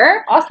this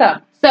year.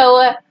 Awesome.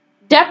 So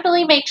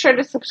definitely make sure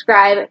to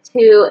subscribe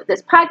to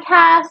this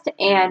podcast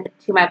and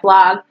to my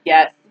blog.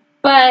 Yes.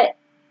 But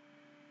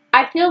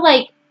I feel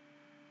like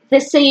the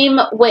same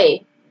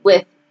way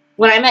with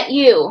when I met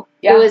you,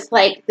 it was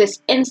like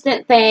this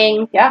instant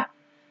thing. Yeah.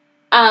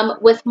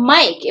 With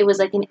Mike, it was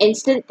like an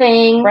instant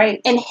thing.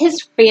 Right. And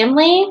his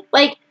family,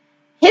 like,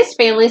 his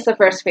family's the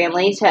first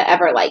family to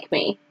ever like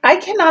me. I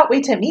cannot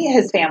wait to meet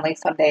his family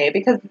someday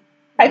because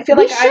I feel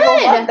like I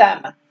will love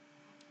them.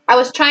 I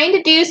was trying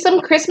to do some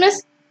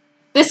Christmas.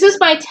 This is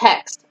my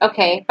text.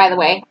 Okay, by the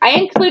way. I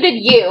included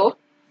you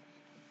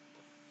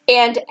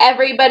and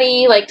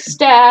everybody, like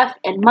Steph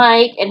and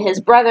Mike and his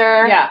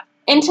brother,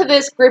 into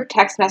this group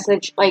text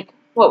message, like,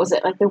 what was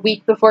it, like the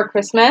week before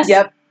Christmas?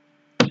 Yep.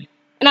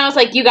 And I was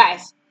like, you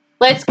guys,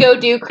 let's go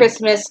do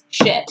Christmas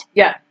shit.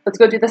 Yeah, let's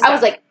go do this. I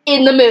was like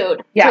in the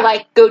mood to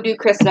like go do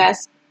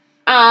Christmas.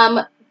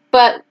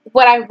 But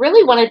what I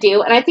really want to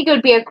do, and I think it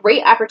would be a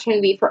great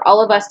opportunity for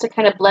all of us to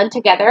kind of blend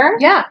together.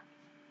 Yeah.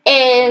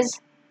 Is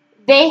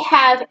they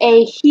have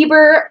a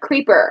Heber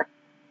Creeper.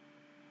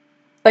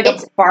 Like a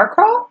bar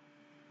crawl?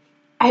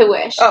 I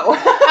wish. Oh.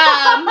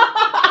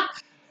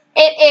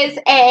 It is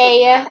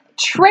a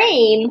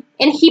train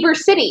in Heber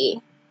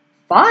City.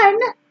 Fun.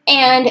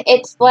 And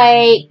it's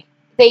like,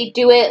 they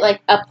do it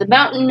like up the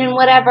mountain and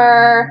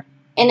whatever,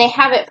 and they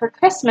have it for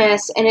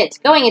Christmas, and it's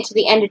going into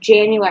the end of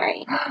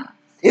January.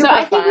 So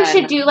I think we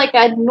should do like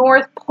a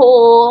North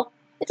Pole.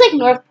 It's like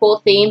North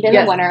Pole themed in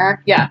the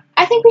winter. Yeah.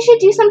 I think we should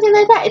do something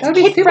like that.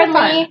 It's kid friendly,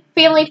 fun.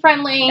 family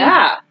friendly.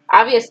 Yeah.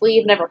 Obviously,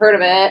 you've never heard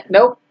of it.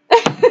 Nope.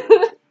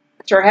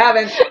 Sure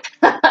haven't.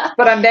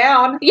 But I'm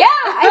down. Yeah,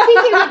 I think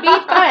it would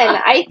be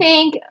fun. I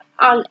think,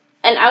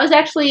 and I was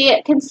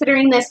actually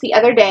considering this the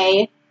other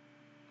day.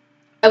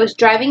 I was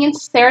driving in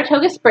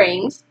Saratoga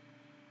Springs,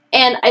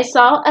 and I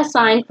saw a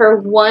sign for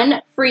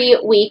 1 free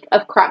week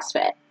of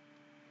CrossFit.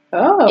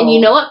 Oh. And you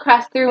know what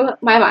crossed through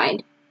my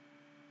mind?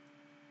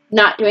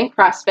 not doing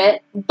CrossFit,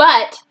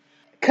 but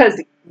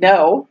Because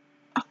no.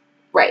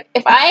 right.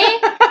 If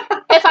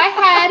I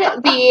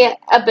had the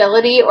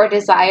ability or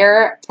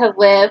desire to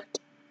lift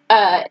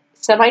a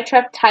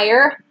semi-truck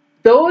tire,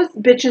 Those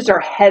bitches are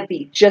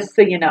heavy, just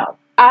so you know.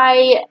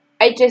 I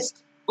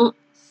just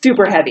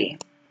Super heavy.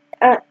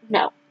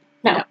 no.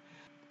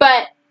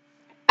 But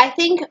I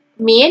think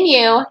me and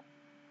you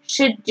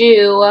should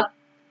do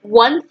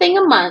one thing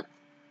a month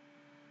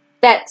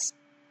that's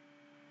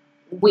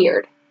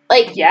weird.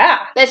 Like,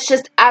 Yeah. that's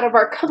just out of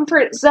our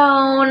comfort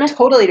zone.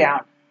 Totally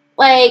down.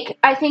 Like,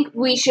 I think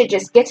we should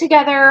just get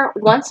together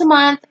once a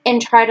month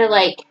and try to,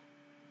 like,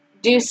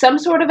 do some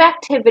sort of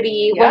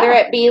activity, Yeah. whether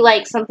it be,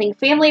 like, something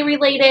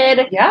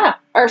family-related Yeah.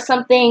 or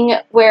something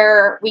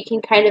where we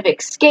can kind of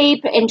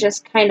escape and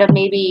just kind of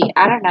maybe,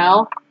 I don't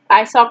know.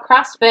 I saw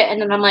CrossFit,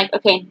 and then I'm like,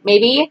 okay,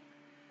 maybe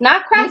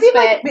not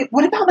CrossFit. Maybe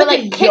what about but, like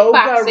a like, yoga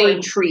kickboxing.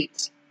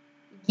 retreat?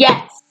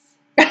 Yes.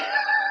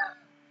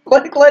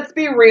 Like, let's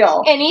be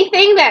real.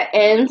 Anything that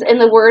ends in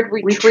the word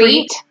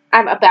retreat,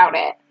 I'm about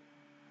it.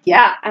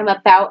 Yeah. I'm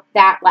about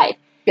that life.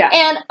 Yeah.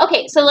 And,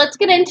 okay, so let's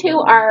get into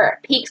our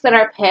peaks and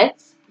our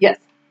pits. Yes.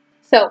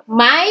 So,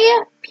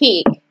 my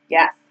peak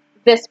Yes.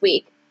 this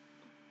week.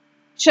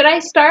 Should I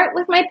start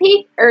with my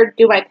peak or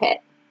do my pit?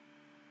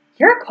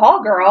 You're a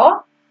call,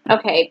 girl.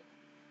 Okay.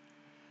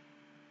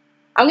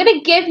 I'm going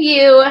to give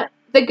you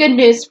the good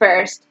news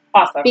first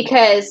Awesome.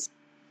 because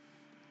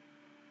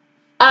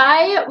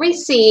I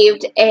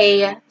received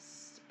a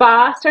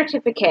spa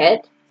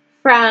certificate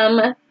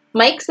from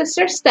Mike's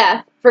sister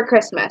Steph for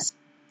Christmas.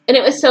 And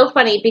it was so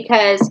funny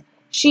because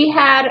she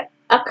had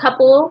a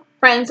couple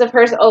friends of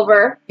hers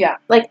over. Yeah.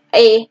 Like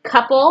a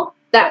couple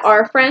that Yes.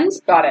 are friends.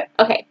 Got it.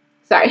 Okay,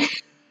 sorry.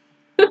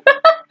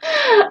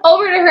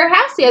 Over to her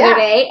house the other Yeah.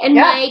 day, and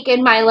Yeah. Mike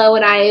and Milo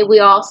and I, we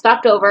all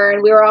stopped over,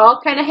 and we were all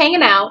kind of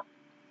hanging out.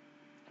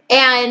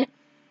 And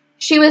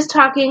she was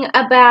talking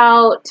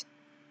about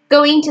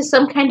going to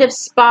some kind of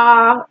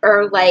spa,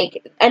 or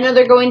like, I know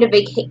they're going to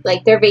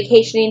they're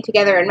vacationing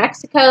together in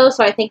Mexico,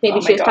 so I think maybe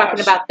Oh she my was talking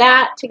gosh. about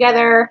that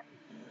together.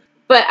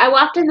 But I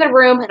walked in the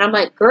room, and I'm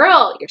like,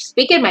 girl, you're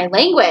speaking my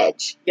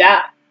language.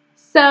 Yeah.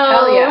 So,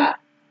 Hell yeah.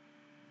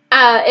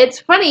 it's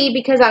funny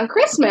because on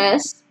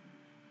Christmas,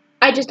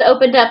 I just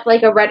opened up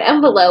like a red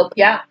envelope,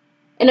 Yeah.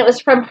 and it was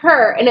from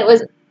her, and it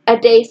was a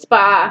day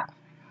spa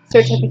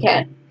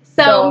certificate.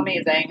 So So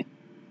amazing.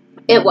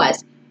 it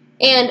was.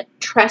 And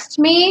trust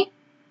me,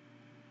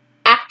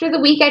 after the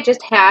week I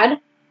just had,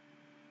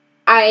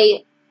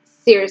 I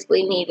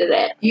seriously needed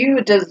it.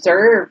 You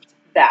deserved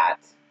that.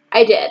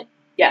 I did.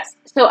 Yes.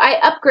 So I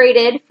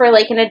upgraded for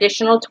like an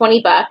additional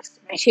 $20 Nice.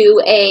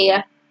 to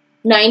a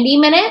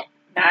 90-minute.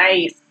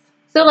 Nice.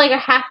 So like a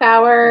half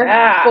hour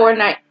Yeah. for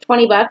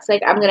 $20.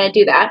 Like, I'm gonna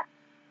do that.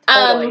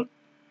 Totally.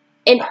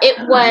 And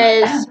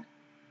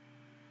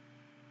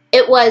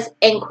it was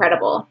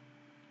incredible.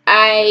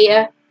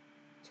 I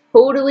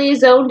totally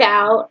zoned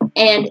out,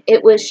 and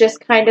it was just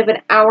kind of an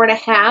hour and a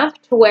half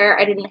to where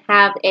I didn't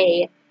have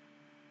a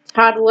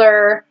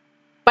toddler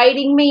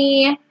biting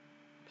me,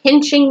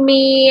 pinching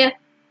me,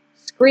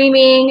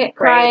 screaming,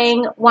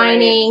 crying,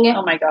 whining. Right.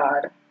 Oh my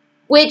God.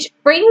 Which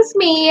brings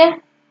me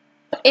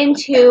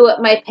into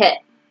my pit.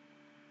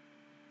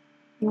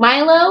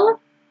 Milo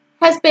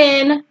has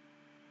been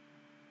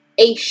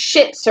a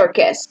shit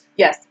circus.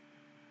 Yes.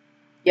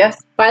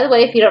 Yes. By the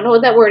way, if you don't know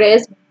what that word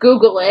is,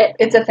 Google it.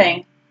 It's a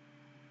thing.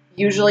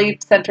 Usually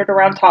centered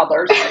around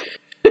toddlers.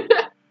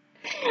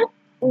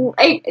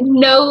 Like,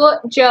 no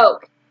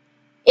joke.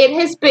 It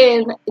has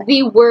been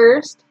the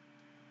worst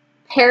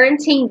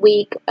parenting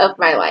week of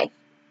my life.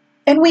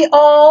 And we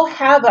all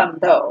have them,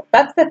 though.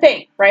 That's the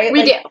thing, right?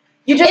 We do.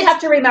 You just It's-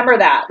 have to remember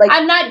that. Like,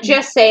 I'm not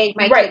just saying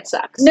my Right. kid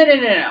sucks.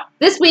 no.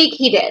 This week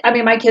he did. I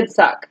mean, my kids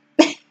suck.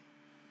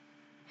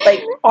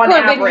 Like, on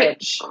Corbin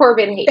average.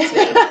 Corbin hates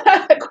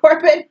me.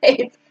 Corbin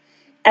hates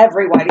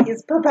everyone.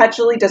 He's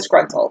perpetually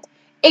disgruntled.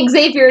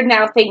 Xavier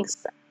now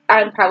thinks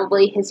I'm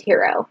probably his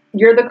hero.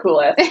 You're the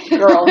coolest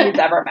girl he's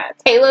ever met.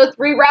 Halo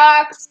 3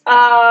 rocks.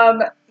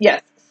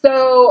 Yes.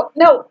 So,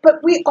 no,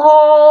 but we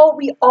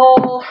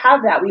all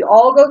have that. We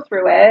all go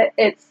through it.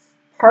 It's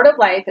part of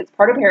life. It's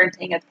part of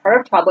parenting. It's part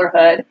of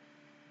toddlerhood.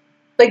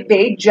 Like,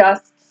 they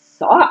just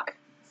suck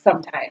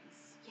sometimes.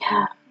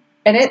 Yeah.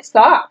 And it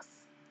sucks.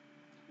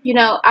 You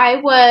know, I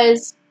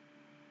was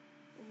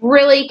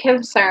really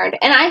concerned,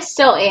 and I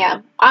still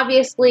am.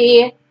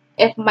 Obviously,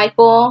 if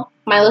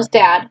Milo's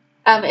dad,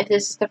 if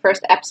this is the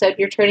first episode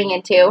you're turning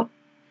into,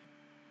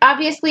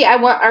 obviously I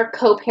want our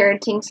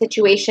co-parenting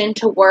situation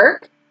to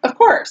work. Of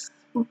course.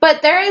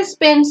 But there has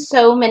been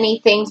so many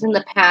things in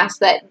the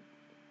past that,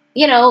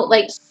 you know,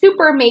 like,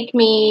 super make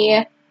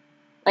me,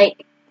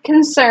 like,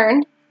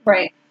 concerned.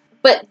 Right.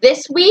 But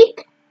this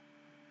week,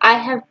 I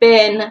have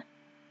been,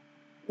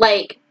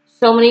 like,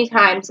 so many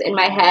times in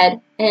my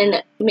head,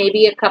 and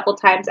maybe a couple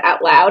times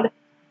out loud,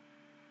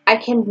 I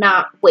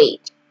cannot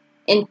wait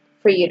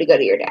for you to go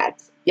to your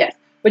dad's. Yes.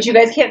 What you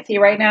guys can't see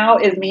right now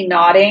is me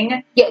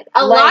nodding. Yeah,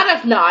 a Like, lot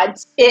of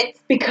nods. It's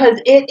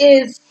because it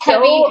is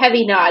so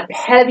Heavy nod.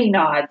 heavy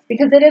nods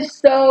because it is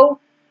so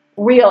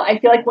real. I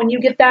feel like when you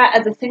get that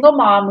as a single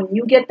mom, when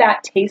you get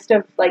that taste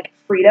of like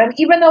freedom,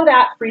 even though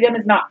that freedom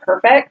is not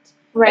perfect,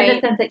 Right. in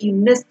the sense that you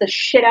miss the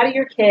shit out of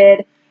your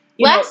kid.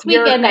 Last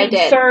weekend I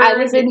did. I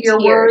was in You're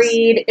tears.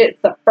 worried.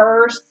 It's the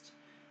first.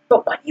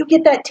 But when you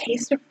get that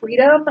taste of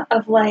freedom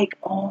of like,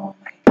 oh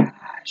my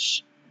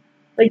gosh,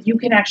 like you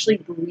can actually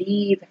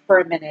breathe for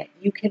a minute.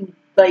 You can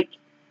like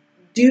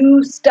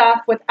do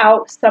stuff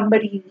without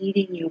somebody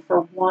needing you for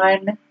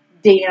one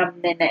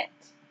damn minute.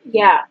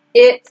 Yeah.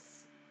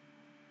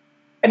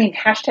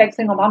 Hashtag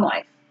single mom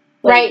life.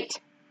 Right.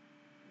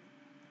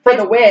 For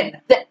the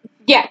win.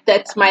 Yeah,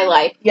 that's my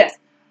life. Yes.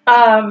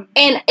 And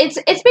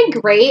it's been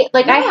great.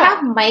 Like, I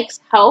have Mike's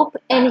help,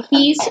 and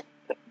he's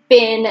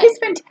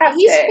fantastic.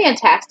 He's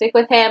fantastic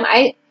with him.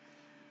 I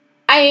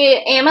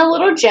am a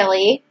little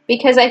jelly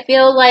because I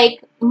feel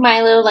like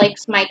Milo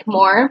likes Mike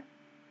more.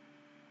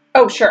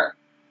 Oh, sure.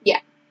 Yeah.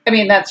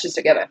 That's just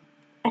a given.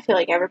 I feel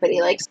like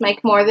everybody likes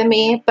Mike more than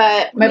me,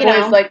 but my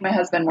boys like my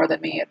husband more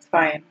than me. It's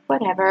fine.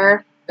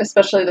 Whatever.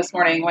 Especially this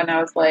morning when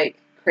I was like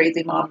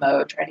crazy mom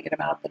mode trying to get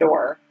him out the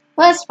door.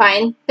 Well, that's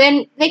fine.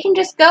 Then they can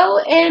just go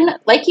and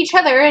like each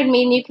other, and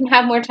you can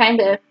have more time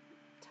to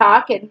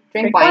talk and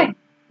drink wine.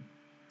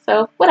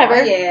 So, whatever.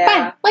 Oh, yeah.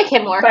 Fine. Like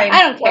him more. Fine.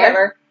 I don't care.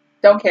 Whatever.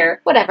 Don't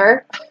care.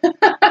 Whatever.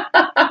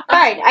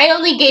 Fine. I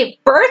only gave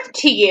birth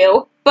to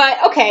you, but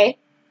okay.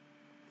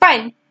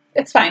 Fine.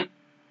 It's fine.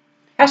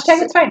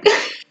 Hashtag it's fine.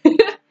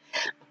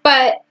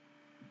 But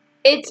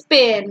it's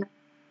been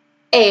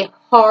a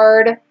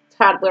hard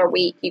toddler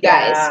week, you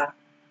guys. Yeah.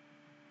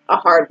 A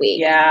hard week.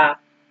 Yeah.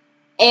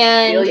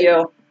 And feel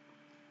you.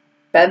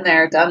 Been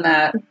there, done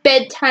that.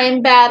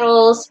 Bedtime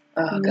battles,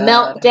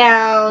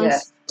 meltdowns,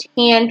 yes.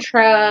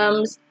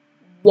 tantrums,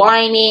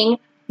 whining,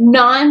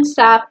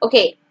 nonstop.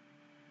 Okay.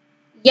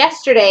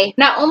 Yesterday,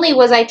 not only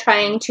was I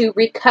trying to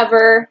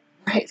recover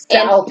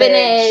and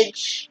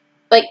finish,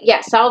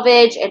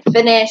 salvage and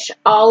finish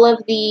all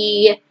of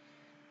the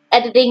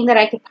editing that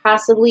I could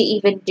possibly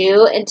even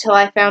do until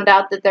I found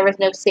out that there was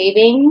no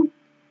saving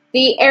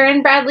the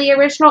Aaron Bradley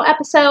original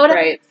episode.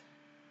 Right.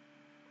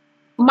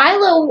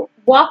 Milo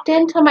walked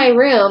into my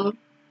room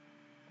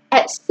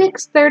at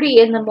 6:30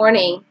 in the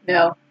morning.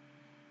 No.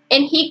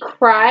 And he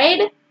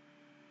cried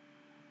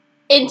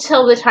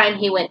until the time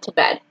he went to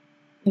bed.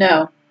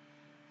 No.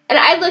 And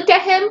I looked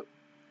at him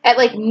at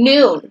like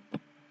noon.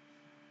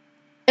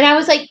 And I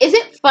was like, is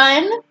it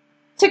fun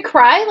to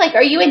cry? Like,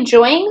 are you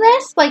enjoying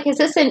this? Like, is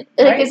this is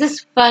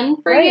this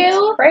fun for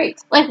you? Right.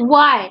 Like,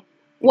 why?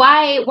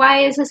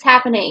 Why is this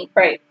happening?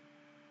 Right.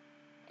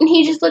 And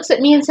he just looks at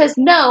me and says,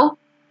 no.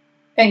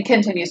 And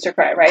continues to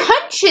cry, right?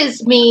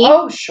 Punches me.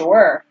 Oh,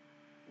 sure.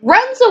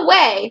 Runs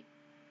away.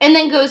 And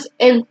then goes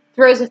and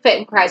throws a fit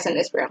and cries in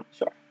his room.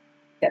 Sure.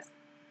 Yes.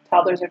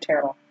 Toddlers are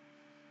terrible.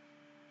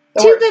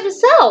 To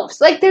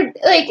themselves. Like,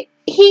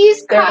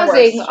 he's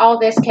causing all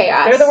this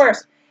chaos. They're the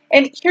worst.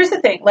 And here's the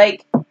thing.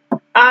 Like,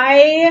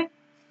 I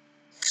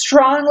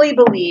strongly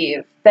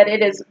believe that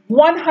it is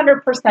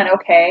 100%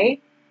 okay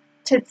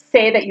to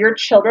say that your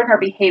children are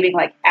behaving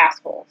like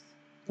assholes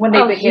when they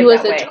behave that way. He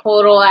was a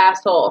total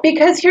asshole.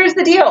 Because here's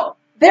the deal.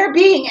 They're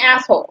being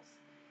assholes.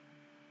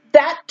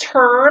 That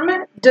term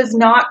does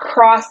not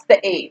cross the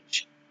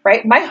age,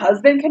 right? My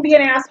husband can be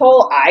an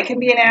asshole. I can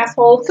be an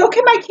asshole. So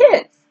can my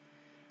kids.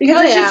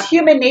 Because it's just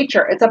human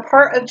nature. It's a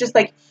part of just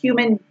like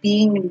human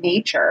being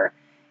nature.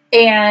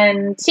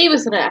 And he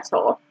was an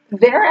asshole.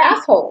 They're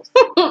assholes.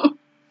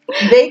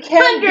 They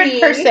can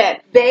 100%.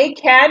 They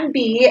can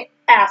be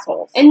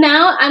assholes. And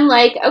now I'm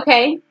like,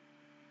 okay,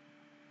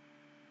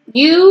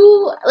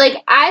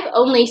 I've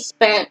only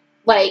spent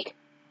like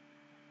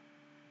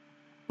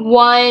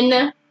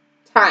one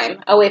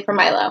time away from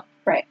Milo.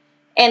 Right.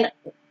 And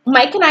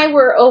Mike and I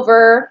were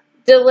over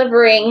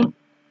delivering.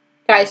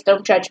 Guys,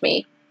 don't judge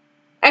me.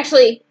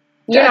 Actually,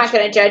 you're not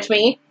going to judge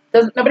me.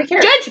 Nobody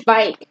cares. Judge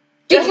Mike.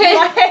 Because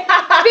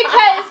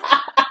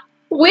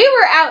we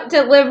were out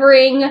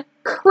delivering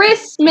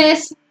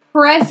Christmas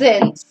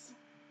presents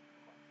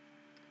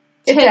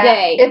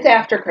today. It's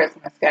after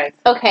Christmas, guys.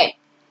 Okay.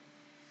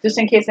 Just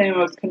in case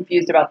anyone was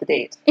confused about the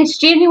date. It's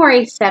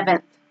January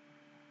 7th.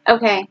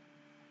 Okay.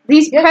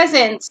 These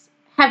presents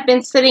have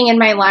been sitting in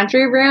my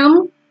laundry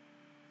room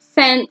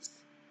since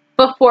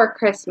before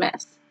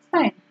Christmas.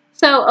 Fine.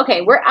 So,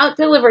 okay, we're out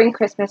delivering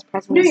Christmas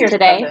presents New Year's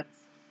today. Presents.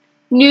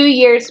 New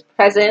Year's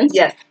presents.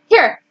 Yes.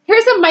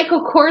 Here's a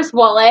Michael Kors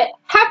wallet.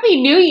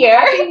 Happy New Year.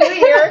 Happy New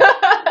Year.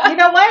 You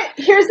know what?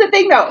 Here's the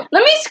thing, though.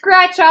 Let me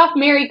scratch off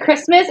Merry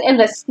Christmas and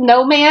the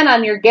snowman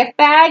on your gift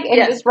bag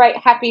and just write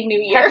Happy New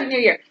Year. Happy New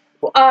Year.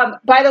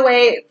 By the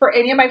way, for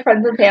any of my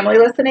friends and family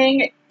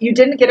listening, you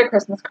didn't get a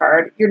Christmas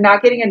card. You're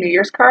not getting a New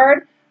Year's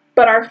card.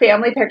 But our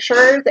family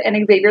pictures and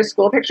Xavier's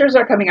school pictures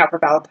are coming out for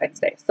Valentine's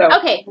Day. So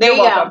okay, there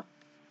you go.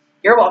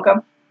 You're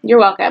welcome. You're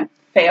welcome.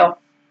 Fail.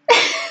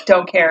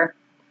 Don't care.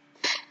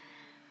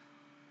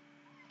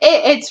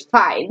 It's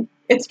fine.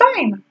 It's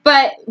fine.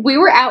 But we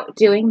were out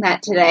doing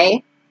that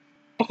today.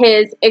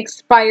 His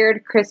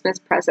expired Christmas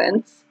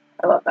presents.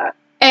 I love that.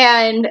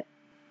 And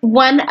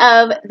one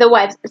of the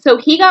wives, so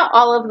he got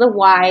all of the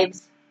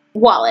wives'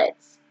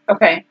 wallets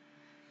Okay.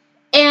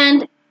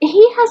 And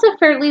he has a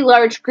fairly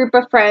large group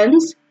of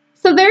friends.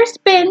 So there's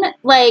been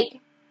like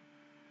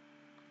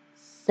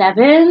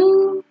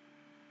 7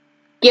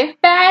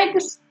 gift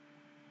bags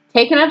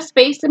taking up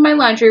space in my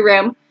laundry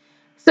room.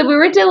 So we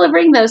were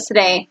delivering those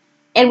today,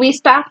 and we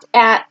stopped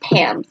at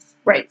Pam's.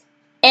 Right.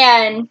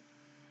 And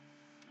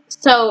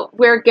so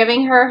we're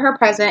giving her her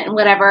present and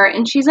whatever,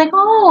 and she's like,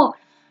 oh,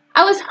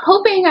 I was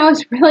hoping I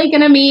was really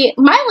going to meet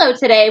Milo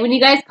today when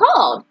you guys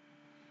called.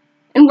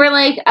 And we're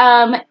like,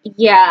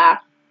 yeah,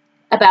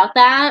 about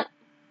that?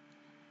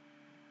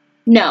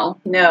 No.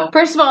 No.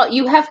 First of all,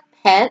 you have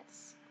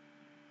pets,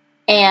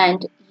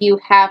 and you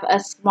have a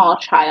small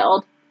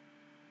child,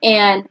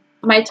 and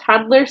my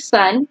toddler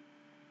son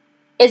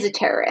is a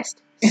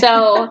terrorist.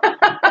 So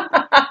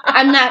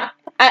I'm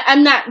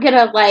not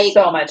gonna like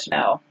so much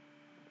no.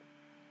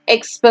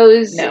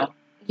 expose No.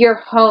 your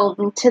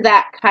home to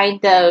that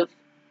kind of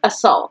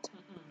assault.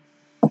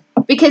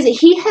 Because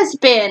he has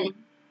been,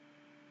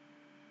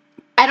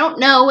 I don't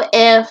know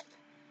if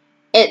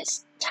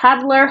it's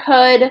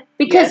toddlerhood,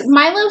 because Yes.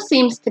 Milo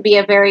seems to be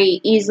a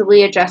very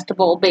easily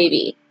adjustable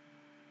baby,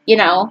 you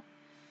know?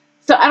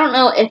 So I don't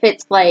know if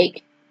it's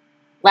like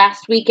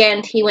last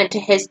weekend he went to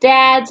his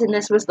dad's and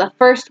this was the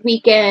first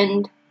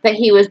weekend that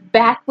he was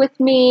back with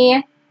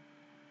me.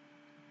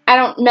 I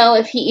don't know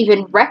if he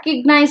even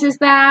recognizes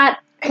that.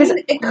 I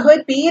mean, it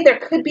could be. There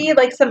could be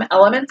like some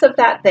elements of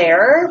that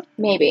there,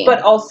 Maybe.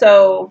 but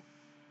also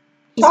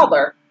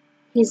toddler.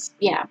 He's,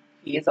 yeah.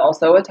 He's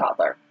also a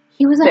toddler.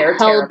 He was a They're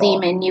hell terrible.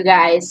 demon, you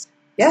guys.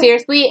 Yeah.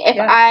 Seriously, if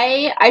Yeah.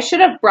 I should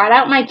have brought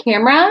out my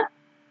camera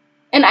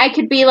and I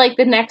could be like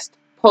the next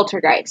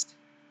poltergeist.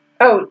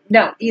 Oh,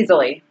 no,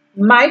 easily.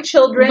 My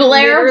children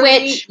Blair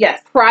literally- Witch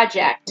yes,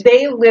 Project.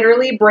 they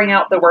literally bring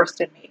out the worst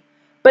in me.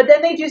 But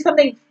then they do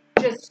something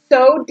just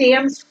so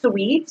damn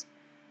sweet.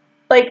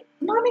 Like,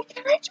 Mommy,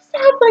 can I just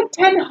have like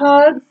 10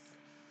 hugs?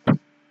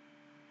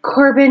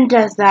 Corbin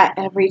does that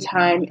every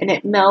time and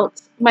it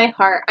melts my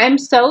heart. I'm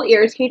so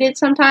irritated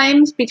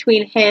sometimes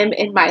between him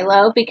and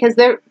Milo because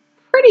they're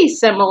pretty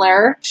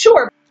similar.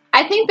 Sure.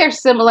 I think they're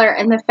similar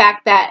in the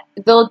fact that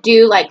they'll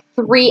do like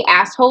 3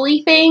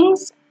 assholey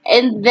things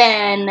and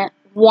then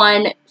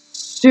one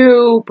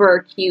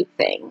super cute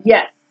thing.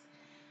 Yes.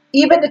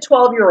 Even the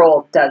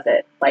 12-year-old does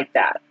it like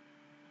that.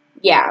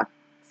 Yeah.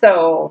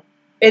 So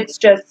it's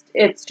just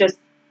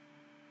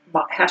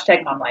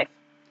hashtag mom life.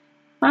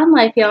 Mom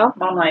life, y'all.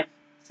 Mom life.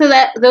 So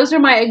those are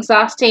my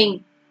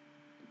exhausting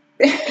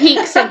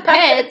peaks and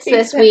pits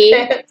this week.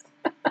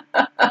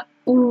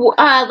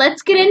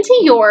 Let's get into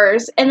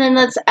yours, and then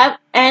let's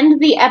end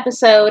the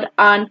episode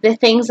on the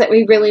things that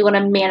we really want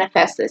to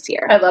manifest this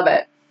year. I love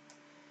it.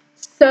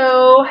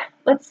 So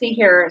let's see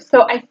here.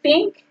 So I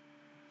think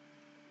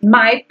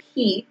my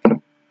peak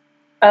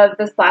of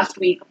this last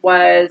week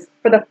was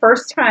for the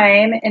first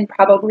time in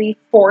probably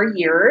 4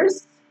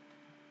 years.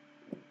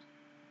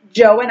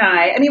 Joe and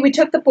I mean, we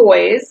took the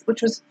boys,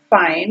 which was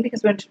fine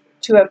because we went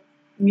to a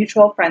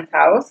mutual friend's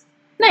house.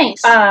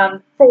 Nice.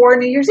 For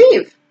New Year's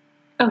Eve.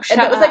 Oh, shut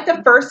And that was up. like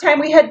the first time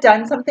we had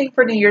done something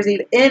for New Year's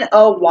Eve in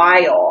a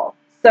while.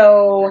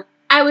 So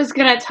I was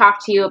going to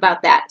talk to you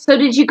about that. So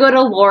did you go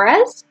to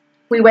Laura's?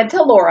 we went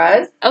to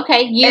Laura's.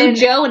 Okay, you, And-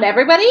 Joe, and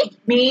everybody?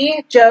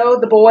 Me, Joe,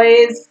 the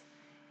boys,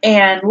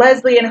 and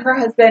Leslie and her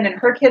husband and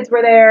her kids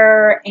were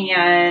there.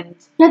 And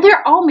Now,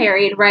 they're all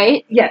married,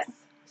 right? yes,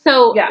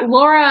 So Yeah.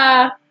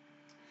 Laura,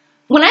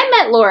 when I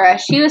met Laura,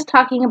 she was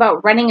talking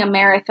about running a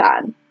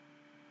marathon.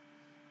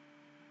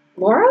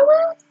 Laura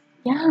was?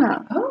 Yeah.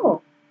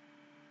 Oh.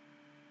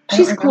 I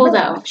She's don't cool,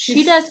 remember though. that. She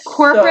She's does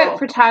corporate so-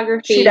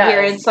 photography she does.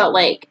 here in Salt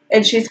Lake.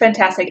 And she's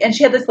fantastic. And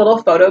she had this little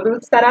photo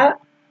booth set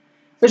up.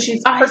 So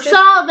she's I purchased.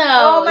 saw those.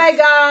 Oh my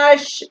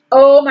gosh.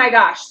 Oh my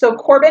gosh. So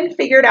Corbin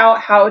figured out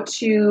how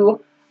to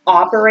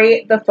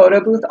operate the photo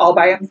booth all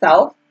by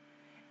himself.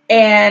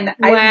 And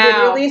I Wow.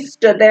 literally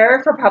stood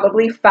there for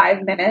probably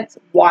 5 minutes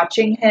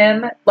watching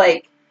him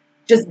like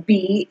just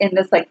be in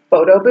this like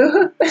photo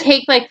booth.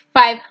 Take like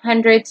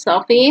 500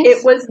 selfies.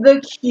 It was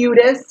the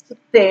cutest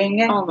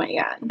thing Oh my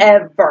god.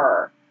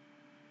 ever.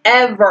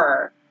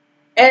 Ever.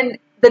 And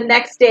the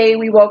next day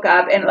we woke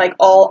up and like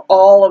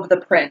all of the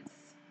prints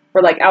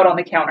were like out on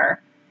the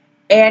counter.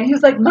 And he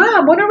was like,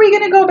 Mom, when are we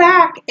going to go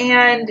back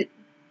and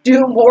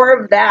do more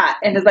of that?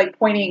 And is like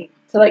pointing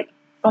to like,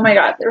 oh my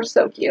God, they're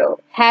so cute.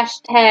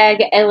 Hashtag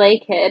LA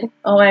kid.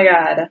 Oh my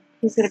God.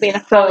 He's going to be in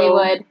So-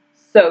 Hollywood.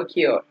 So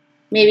cute.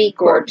 Maybe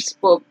Gorgeous. Corbs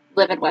will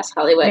live in West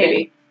Hollywood.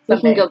 Maybe. And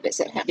we Someday. can go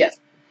visit him. Yes.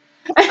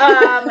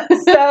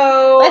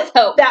 So Let's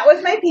hope. that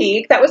was my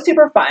peak. That was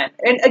super fun.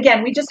 And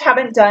again, we just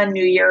haven't done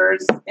New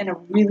Year's in a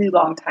really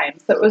long time.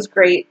 So it was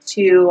great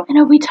to I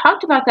know we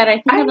talked about that, I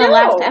think, I in the know.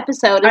 last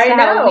episode. Is I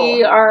how know.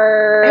 we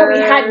are. how we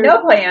had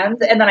no plans,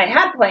 and then I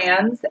had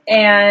plans,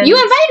 and You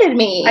invited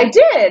me. I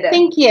did.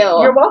 Thank you.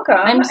 You're welcome.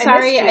 I'm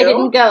sorry missed I you.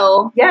 didn't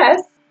go.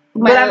 Yes,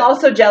 but My- I'm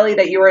also jelly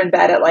that you were in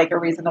bed at like a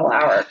reasonable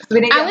hour. 'Cause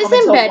we didn't I get was home in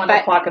until bed 1 by-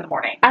 o'clock in the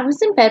morning. I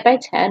was in bed by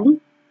 10.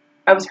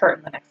 I was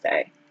hurting the next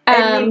day,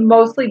 and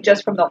mostly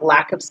just from the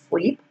lack of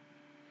sleep.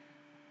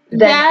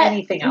 than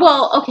anything else.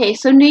 Well, okay,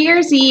 so New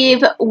Year's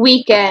Eve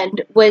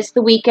weekend was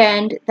the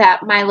weekend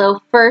that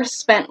Milo first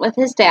spent with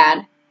his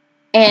dad,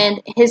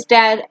 and his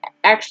dad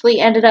actually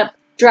ended up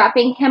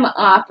dropping him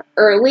off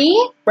early.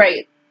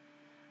 Right.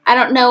 I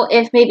don't know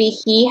if maybe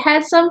he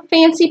had some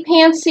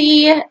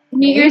fancy-pantsy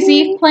New Year's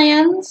Eve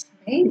plans.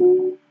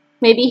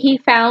 Maybe he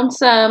found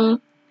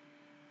some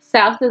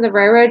south of the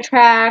railroad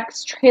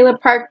tracks trailer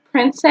park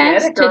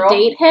princess to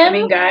date him. I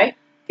mean, guy.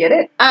 Get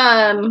it?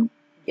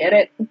 Get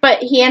it. But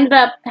he ended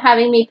up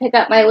having me pick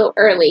up Milo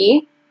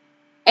early,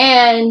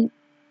 and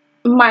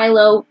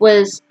Milo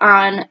was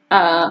on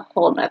a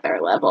whole nother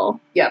level.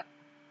 Yep.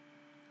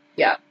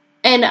 Yeah.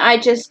 And I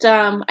just,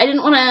 I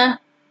didn't want to,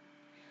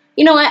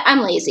 you know what,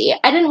 I'm lazy.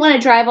 I didn't want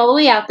to drive all the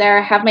way out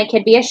there, have my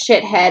kid be a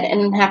shithead, and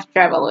then have to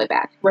drive all the way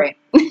back. Right.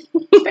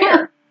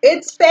 Fair.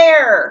 It's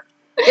fair.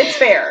 It's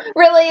fair.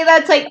 Really,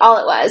 that's like all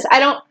it was. I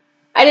don't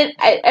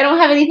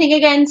have anything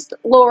against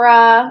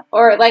Laura,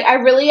 or like, I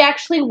really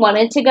actually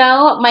wanted to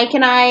go. Mike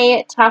and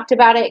I talked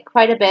about it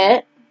quite a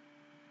bit.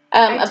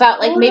 About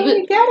like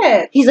maybe get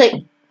it. He's like,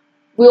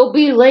 we'll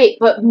be late,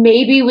 but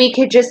maybe we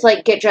could just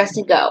like get dressed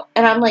and go.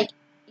 And I'm like,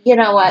 you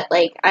know what?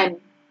 Like,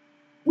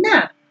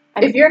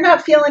 if you're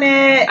not feeling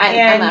it,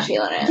 I'm not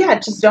feeling it. Yeah,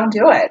 just don't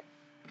do it.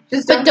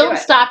 But don't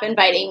stop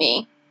inviting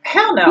me.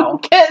 Hell no.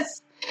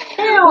 Because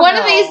one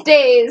of these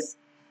days,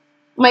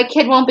 my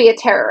kid won't be a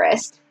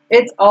terrorist.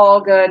 It's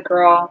all good,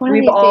 girl.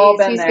 We've all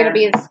been there. He's going to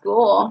be in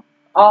school.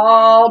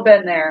 All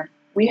been there.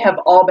 We have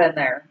all been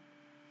there.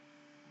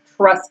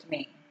 Trust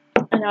me.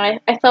 I know.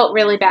 I felt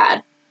really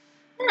bad.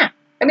 Yeah.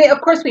 I mean, of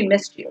course we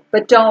missed you,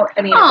 but don't.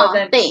 I mean, it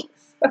wasn't. Thanks.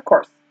 Of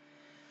course.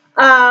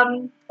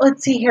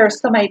 Let's see here.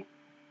 So my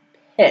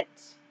pit.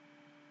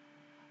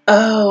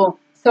 Oh,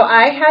 so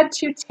I had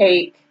to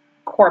take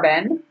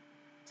Corbin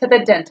to the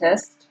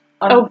dentist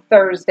on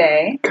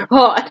Thursday.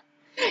 God.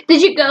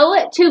 Did you go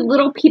to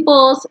Little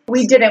People's?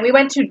 We didn't. We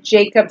went to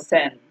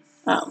Jacobson's.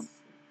 Oh.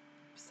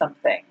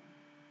 Something.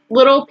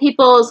 Little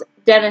People's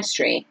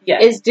Dentistry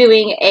is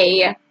doing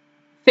a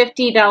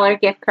 $50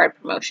 gift card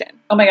promotion.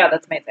 Oh my God,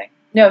 that's amazing.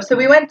 No, so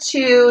we went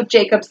to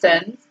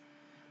Jacobson's.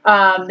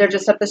 They're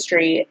just up the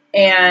street.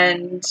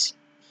 And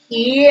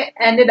he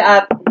ended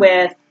up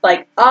with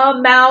like a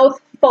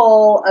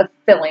mouthful of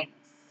fillings.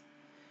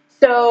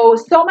 So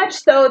much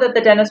so that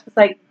the dentist was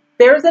like,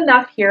 there's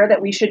enough here that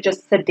we should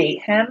just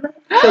sedate him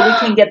so we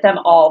can get them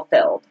all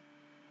filled.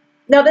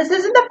 Now, this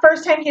isn't the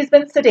first time he's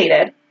been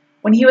sedated.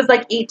 When he was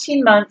like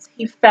 18 months,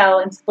 he fell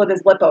and split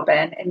his lip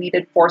open and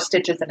needed 4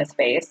 stitches in his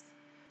face.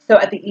 So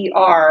at the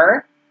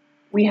ER,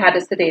 we had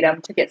to sedate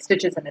him to get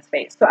stitches in his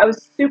face. So I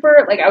was I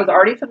was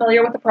already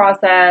familiar with the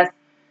process,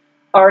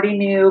 already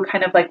knew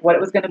kind of like what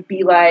it was going to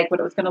be like, what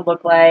it was going to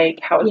look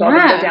like, how it was all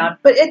going to go down.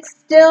 But it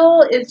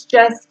still is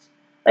just,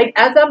 like,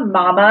 as a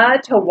mama,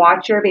 to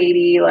watch your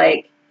baby,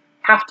 like,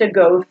 have to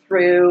go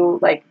through,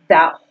 like,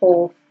 that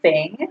whole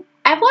thing.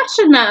 I've watched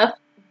enough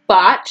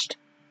botched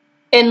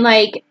and,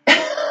 like,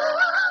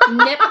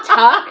 nip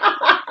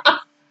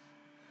tuck.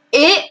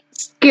 It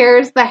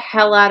scares the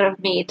hell out of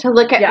me to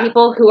look at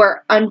people who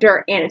are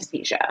under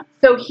anesthesia.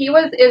 So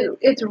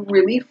it's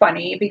really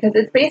funny because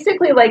it's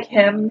basically like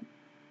him,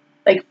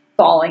 like,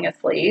 falling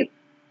asleep.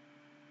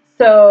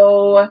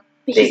 So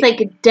he's,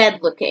 like, dead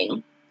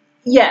looking.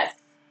 Yes.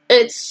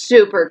 It's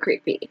super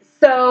creepy.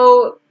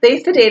 So they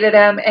sedated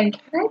him, and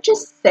can I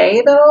just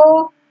say,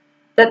 though,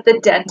 that the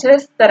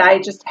dentist that I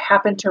just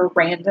happened to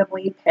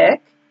randomly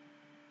pick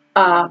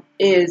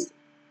is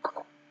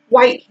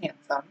quite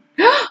handsome.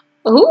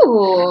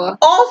 Ooh.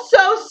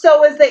 Also,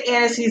 so is the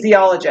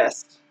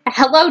anesthesiologist.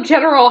 Hello,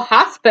 General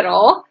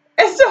Hospital.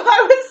 And so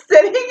I was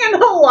sitting in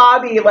the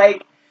lobby,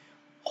 like,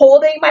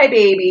 holding my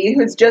baby,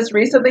 who's just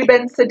recently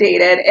been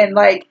sedated, and,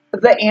 like,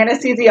 the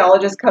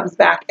anesthesiologist comes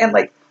back and,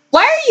 like,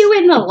 why are you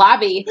in the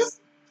lobby?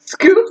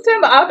 Scoops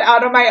him up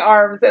out of my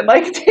arms, and,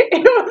 like,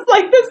 it was,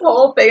 like, this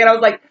whole thing, and I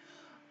was like,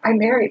 I'm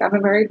married. I'm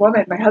a married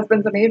woman. My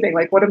husband's amazing.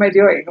 Like, what am I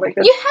doing? Like,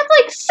 you have,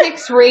 like,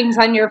 6 rings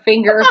on your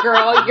finger,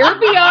 girl. You're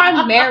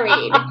beyond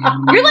married.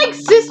 You're, like,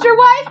 sister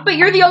wife, but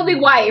you're the only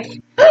wife.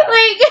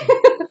 Like,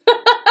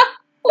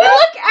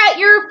 look at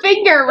your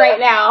finger right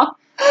now.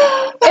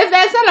 If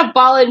that's not a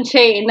ball and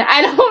chain,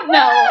 I don't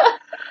know.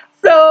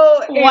 So,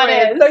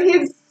 anyways, so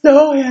he's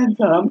so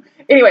handsome.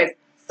 Anyways.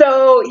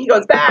 So he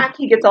goes back,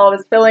 he gets all of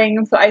his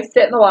fillings. So I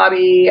sit in the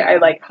lobby, I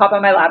like hop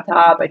on my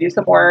laptop, I do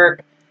some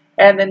work,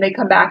 and then they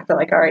come back, they're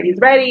like, all right, he's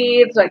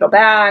ready. So I go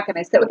back and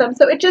I sit with them.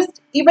 So it just,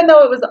 even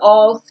though it was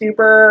all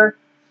super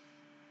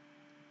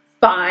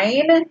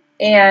fine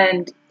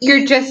and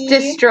you're just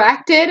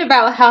distracted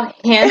about how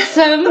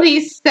handsome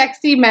these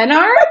sexy men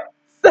are.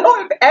 So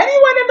if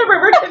anyone in the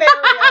Riverton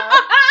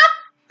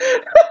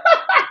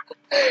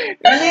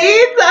area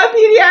needs a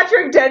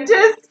pediatric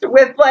dentist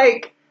with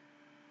like,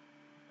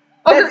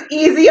 that's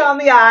easy on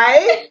the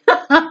eye,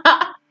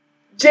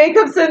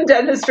 Jacobson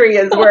Dentistry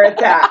is where it's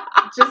at,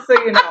 just so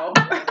you know.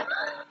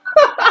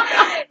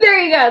 There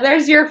you go.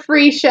 There's your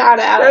free shout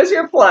out. There's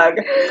your plug.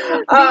 Be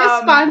a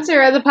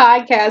sponsor of the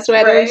podcast,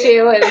 why don't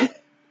you? And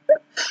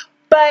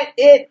but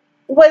it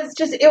was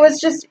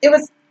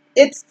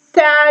it's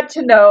sad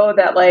to know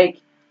that, like,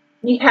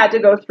 he had to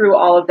go through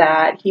all of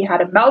that. He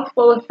had a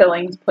mouthful of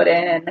fillings put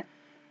in,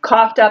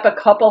 coughed up a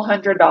couple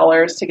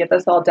 $100 to get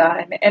this all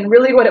done. And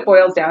really what it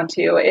boils down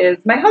to is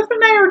my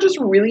husband and I are just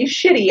really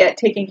shitty at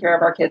taking care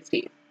of our kids'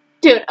 teeth.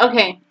 Dude,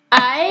 okay.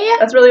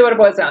 That's really what it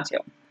boils down to.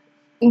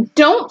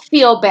 Don't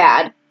feel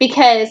bad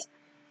because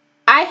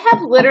I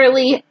have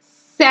literally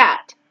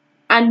sat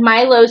on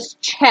Milo's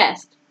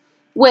chest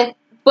with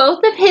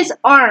both of his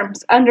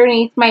arms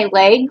underneath my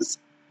legs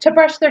To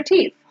brush their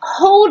teeth.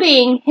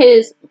 holding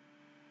his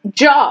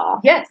jaw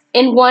Yes.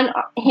 in one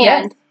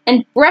hand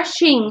and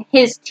brushing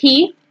his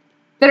teeth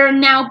that are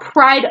now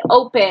pried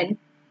open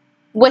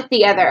with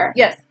the other.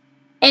 Yes.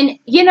 And,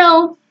 you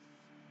know,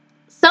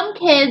 some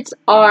kids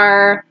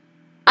are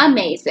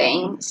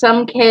amazing.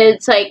 Some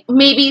kids, like,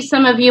 maybe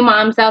some of you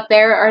moms out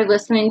there are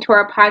listening to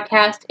our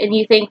podcast and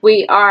you think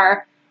we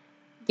are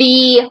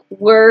the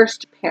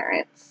worst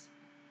parents.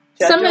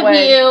 Judge Some of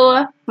away.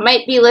 you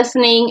might be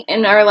listening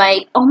and are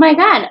like, oh my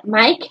God,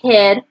 my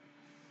kid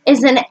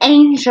is an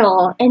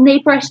angel and they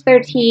brush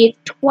their teeth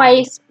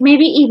twice,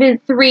 maybe even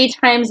 3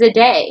 times a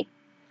day.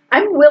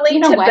 I'm willing You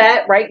know to what?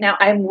 bet right now,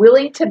 I'm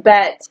willing to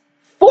bet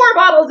 4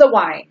 bottles of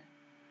wine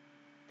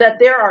that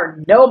there are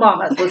no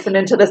mamas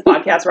listening to this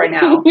podcast right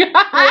now who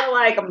are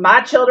like, my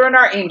children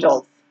are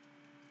angels.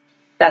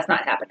 That's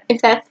not happening.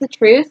 If that's the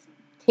truth,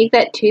 take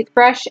that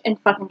toothbrush and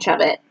fucking shove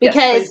it. Yes,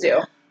 Because please do.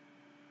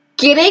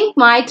 getting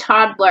my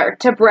toddler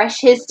to brush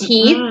his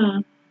teeth,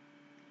 Mhm.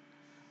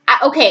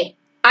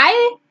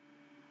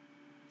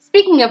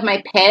 speaking of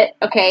my pit,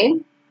 okay,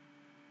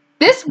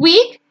 this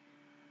week,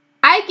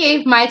 I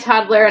gave my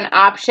toddler an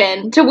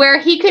option to where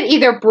he could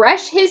either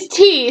brush his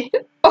teeth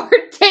or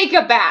take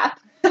a bath.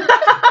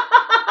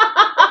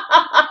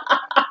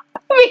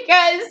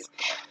 Because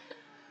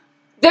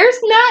there's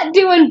not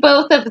doing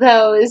both of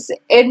those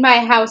in my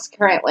house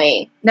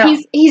currently. No.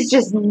 He's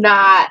just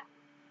not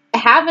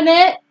having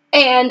it,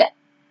 and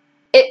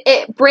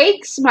it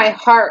breaks my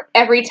heart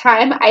every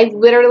time I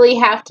literally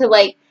have to,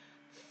 like,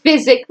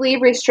 physically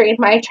restrain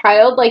my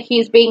child like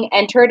he's being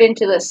entered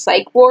into the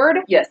psych ward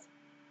Yes.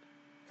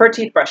 For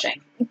teeth brushing.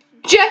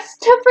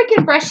 just to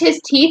freaking brush his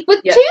teeth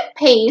with Yes.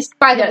 toothpaste,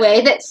 by the Yes.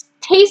 way, that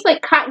tastes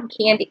like cotton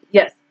candy.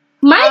 Yes.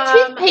 My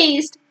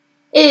toothpaste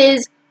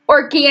is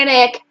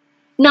organic,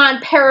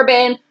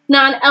 non-paraben,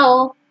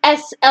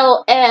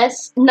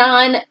 non-SLS,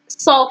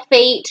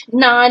 non-sulfate,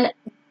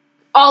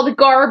 all the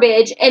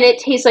garbage, and it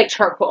tastes like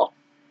charcoal.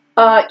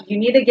 You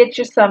need to get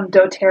you some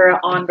doTERRA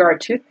On Guard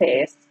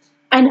toothpaste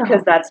I know.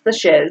 because that's the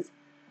shiz.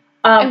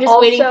 I'm just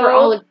waiting for also-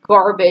 all the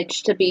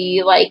garbage to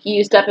be, like,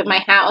 used up in my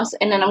house,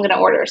 and then I'm going to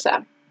order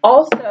some.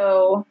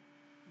 Also,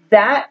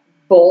 that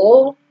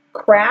bowl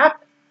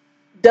crap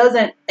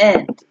doesn't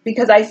end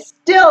because I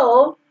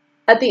still,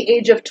 at the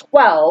age of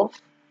 12,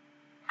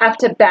 have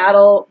to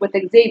battle with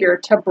Xavier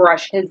to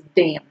brush his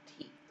damn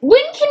teeth.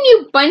 When can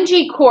you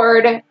bungee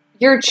cord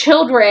your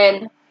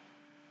children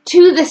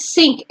to the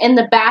sink in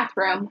the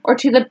bathroom or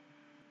to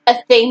a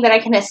thing that I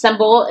can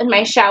assemble in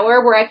my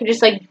shower where I can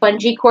just, like,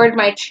 bungee cord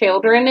my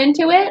children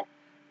into it?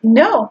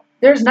 No,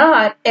 there's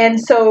not.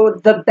 And so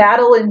the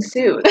battle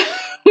ensues.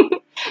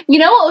 You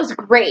know what was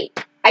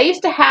great? I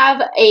used to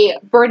have a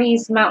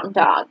Bernese Mountain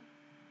Dog.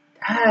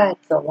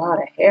 That's a lot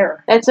of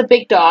hair. That's a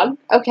big dog.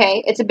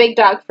 Okay, it's a big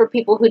dog for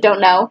people who don't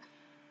know.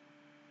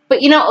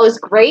 But you know what was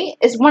great?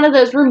 Is one of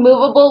those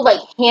removable, like,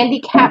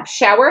 handicap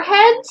shower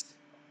heads.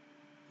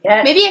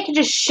 Yes. Maybe I could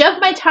just shove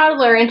my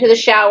toddler into the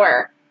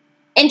shower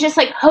and just,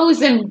 like,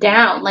 hose him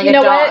down like You a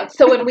know dog. what?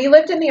 So when we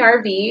lived in the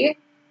RV,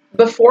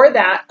 before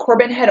that,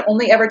 Corbin had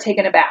only ever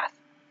taken a bath.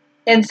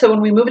 And so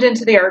when we moved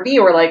into the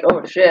RV, we're like,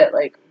 oh shit,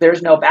 like,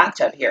 there's no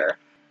bathtub here.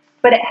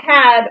 But it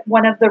had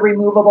one of the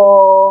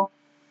removable,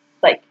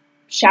 like,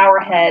 shower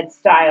head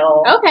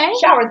style Okay.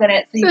 showers in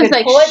it. So you So it's could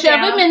like pull it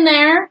shove down. him in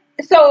there.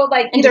 So,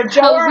 like, and either just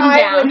Joe hose or him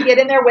I down. would get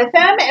in there with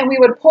him, and we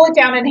would pull it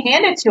down and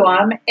hand it to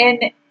him,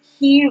 and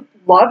he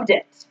loved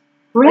it.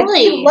 Like,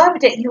 he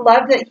loved it. He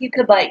loved that he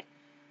could, like,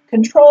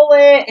 control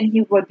it, and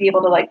he would be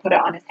able to, like, put it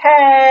on his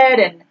head,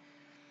 and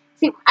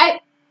See,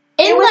 it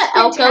in was the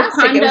Elko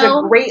fantastic. It was a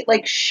condo, great,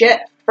 like,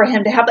 shift for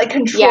him to have, like,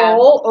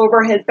 control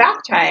over his bath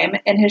time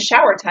and his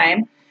shower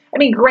time. I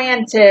mean,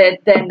 granted,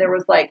 then there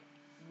was, like,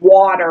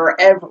 water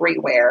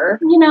everywhere,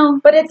 you know,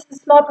 but it's the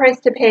small price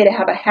to pay to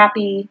have a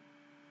happy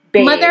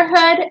baby.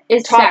 motherhood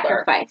is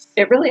toddler. sacrifice.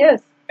 It really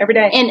is. Every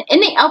day. And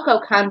in the Elko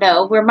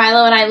condo, where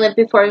Milo and I lived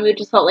before we moved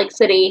to Salt Lake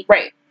City,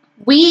 Right.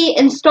 we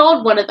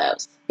installed one of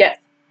those. Yes.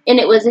 And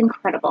it was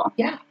incredible.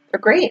 Yeah. They're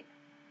great.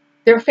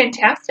 They're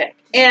fantastic.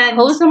 And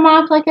Hose them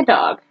off like a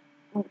dog.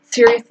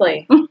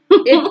 seriously,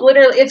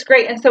 it's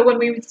great. And so when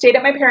we stayed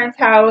at my parents'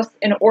 house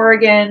in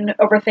Oregon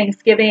over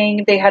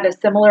Thanksgiving, they had a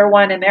similar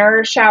one in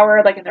their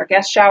shower, like in their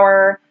guest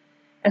shower.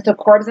 And so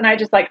Corbs and I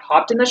just, like,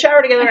 hopped in the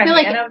shower together I and feel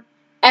like Hannah,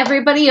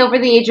 everybody over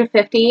the age of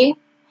 50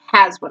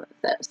 has one of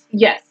those.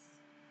 yes.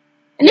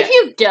 And Yes. if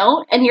you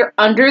don't, and you're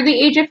under the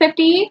age of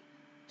 50,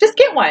 Just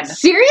get one.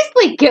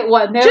 seriously get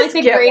one. They're Just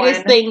like the get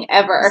greatest one. thing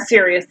ever.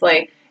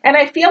 Seriously. And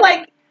I feel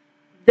like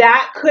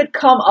that could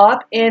come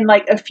up in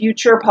like a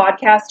future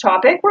podcast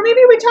topic where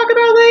maybe we talk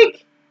about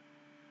like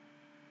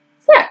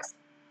sex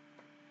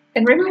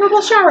and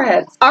removable shower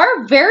heads.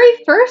 Our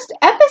very first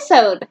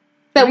episode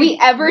that we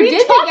ever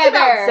did talked together.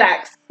 About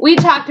sex. We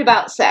talked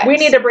about sex. We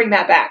need to bring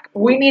that back.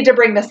 We need to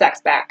bring the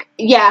sex back.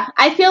 Yeah,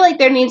 I feel like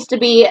there needs to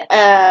be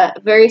a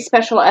very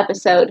special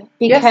episode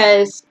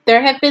because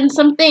there have been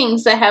some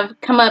things that have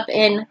come up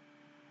in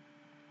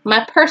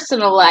my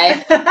personal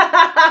life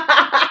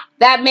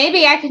that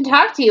maybe I can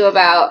talk to you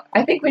about.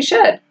 I think we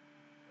should.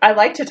 I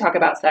like to talk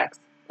about sex.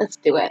 Let's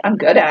do it. I'm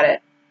good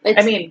at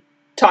it.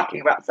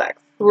 Talking about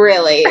sex.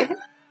 Really?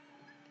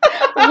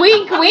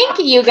 Wink, wink,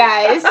 you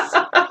guys.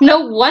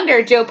 No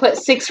wonder Joe put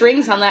 6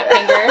 rings on that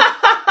finger.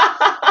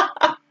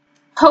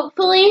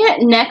 Hopefully,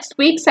 next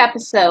week's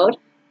episode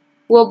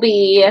will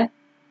be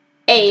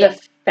a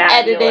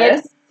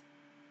edited,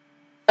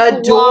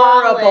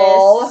 adorable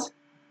flawless.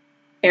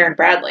 Erin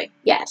Bradley.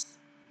 Yes.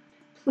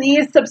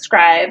 Please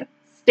subscribe.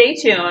 Stay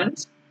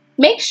tuned.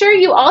 Make sure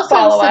you also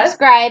Follow us.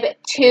 subscribe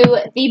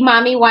to the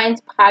Mommy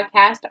Wines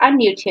podcast on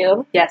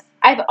YouTube. Yes.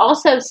 I've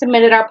also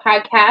submitted our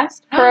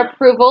podcast for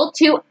approval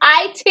to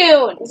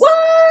iTunes.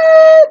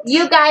 What?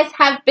 You guys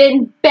have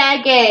been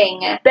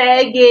begging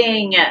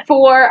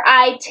for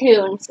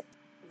iTunes.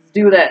 Let's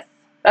do this.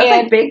 That's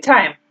like big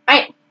time.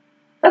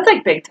 That's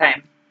like big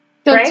time.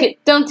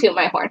 Don't toot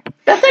my horn.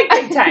 That's like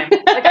big time.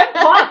 Like, I'm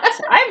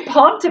pumped. I'm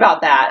pumped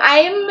about that.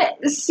 I'm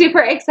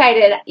super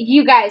excited.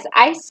 You guys,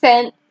 I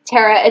sent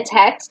Tara a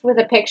text with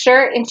a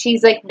picture, and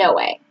she's like, no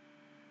way.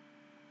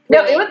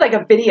 No, it was like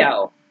a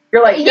video.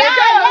 You're like,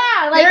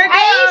 yeah. Like,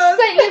 I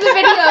sent you the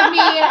video of me,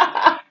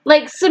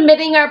 like,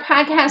 submitting our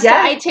podcast to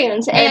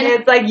iTunes. And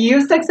it's like,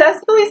 you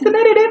successfully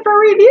submitted it for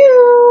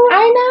review.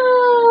 I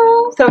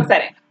know. So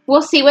exciting.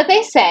 We'll see what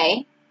they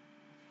say.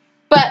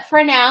 But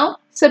for now,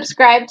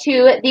 subscribe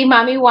to the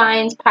Mommy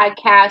Wines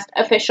podcast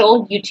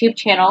official YouTube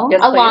channel,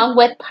 along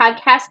with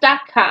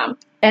podcast.com.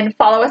 And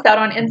follow us out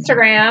on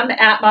Instagram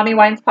at Mommy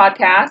Wines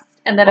Podcast.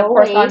 And then, of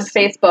course, on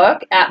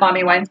Facebook at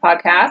Mommy Wines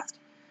Podcast.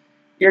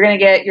 You're going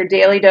to get your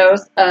daily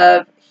dose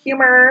of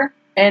humor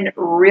and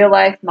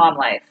real-life mom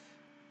life.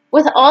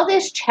 With all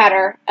this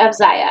chatter of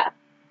Zaya,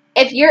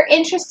 if you're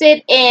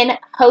interested in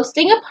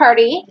hosting a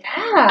party,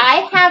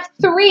 I have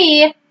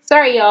 3.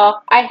 Sorry,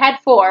 y'all. I had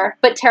 4,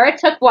 but Tara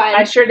took 1.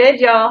 I sure did,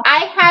 y'all.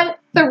 I have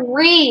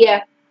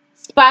 3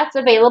 spots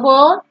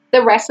available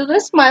the rest of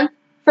this month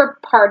for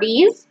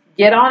parties.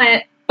 Get on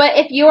it. But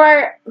if you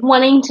are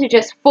wanting to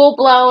just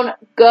full-blown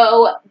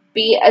go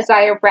be a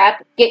Zaya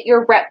rep, get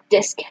your rep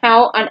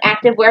discount on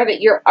activewear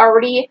that you're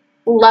already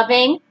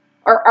loving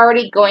or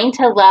already going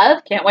to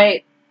love. Can't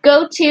wait.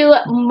 Go to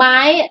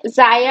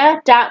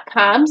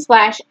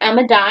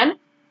myzaya.com/Emmadon.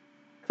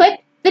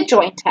 Click the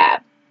Join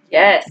tab.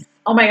 Yes.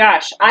 Oh my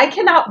gosh. I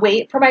cannot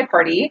wait for my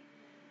party.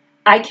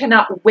 I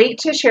cannot wait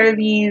to share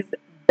these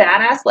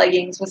badass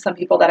leggings with some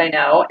people that I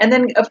know. And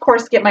then, of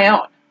course, get my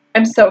own.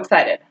 I'm so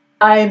excited.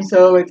 I'm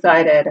so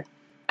excited.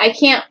 I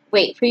can't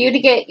wait for you to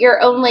get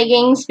your own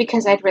leggings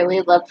because I'd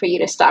really love for you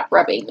to stop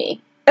rubbing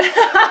me. That's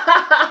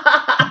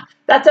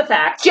a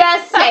fact.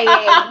 Just saying.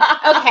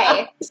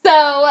 Okay.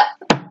 So,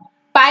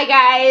 bye,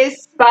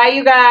 guys. Bye,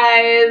 you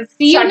guys.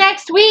 See you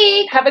next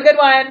week. Have a good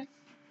one.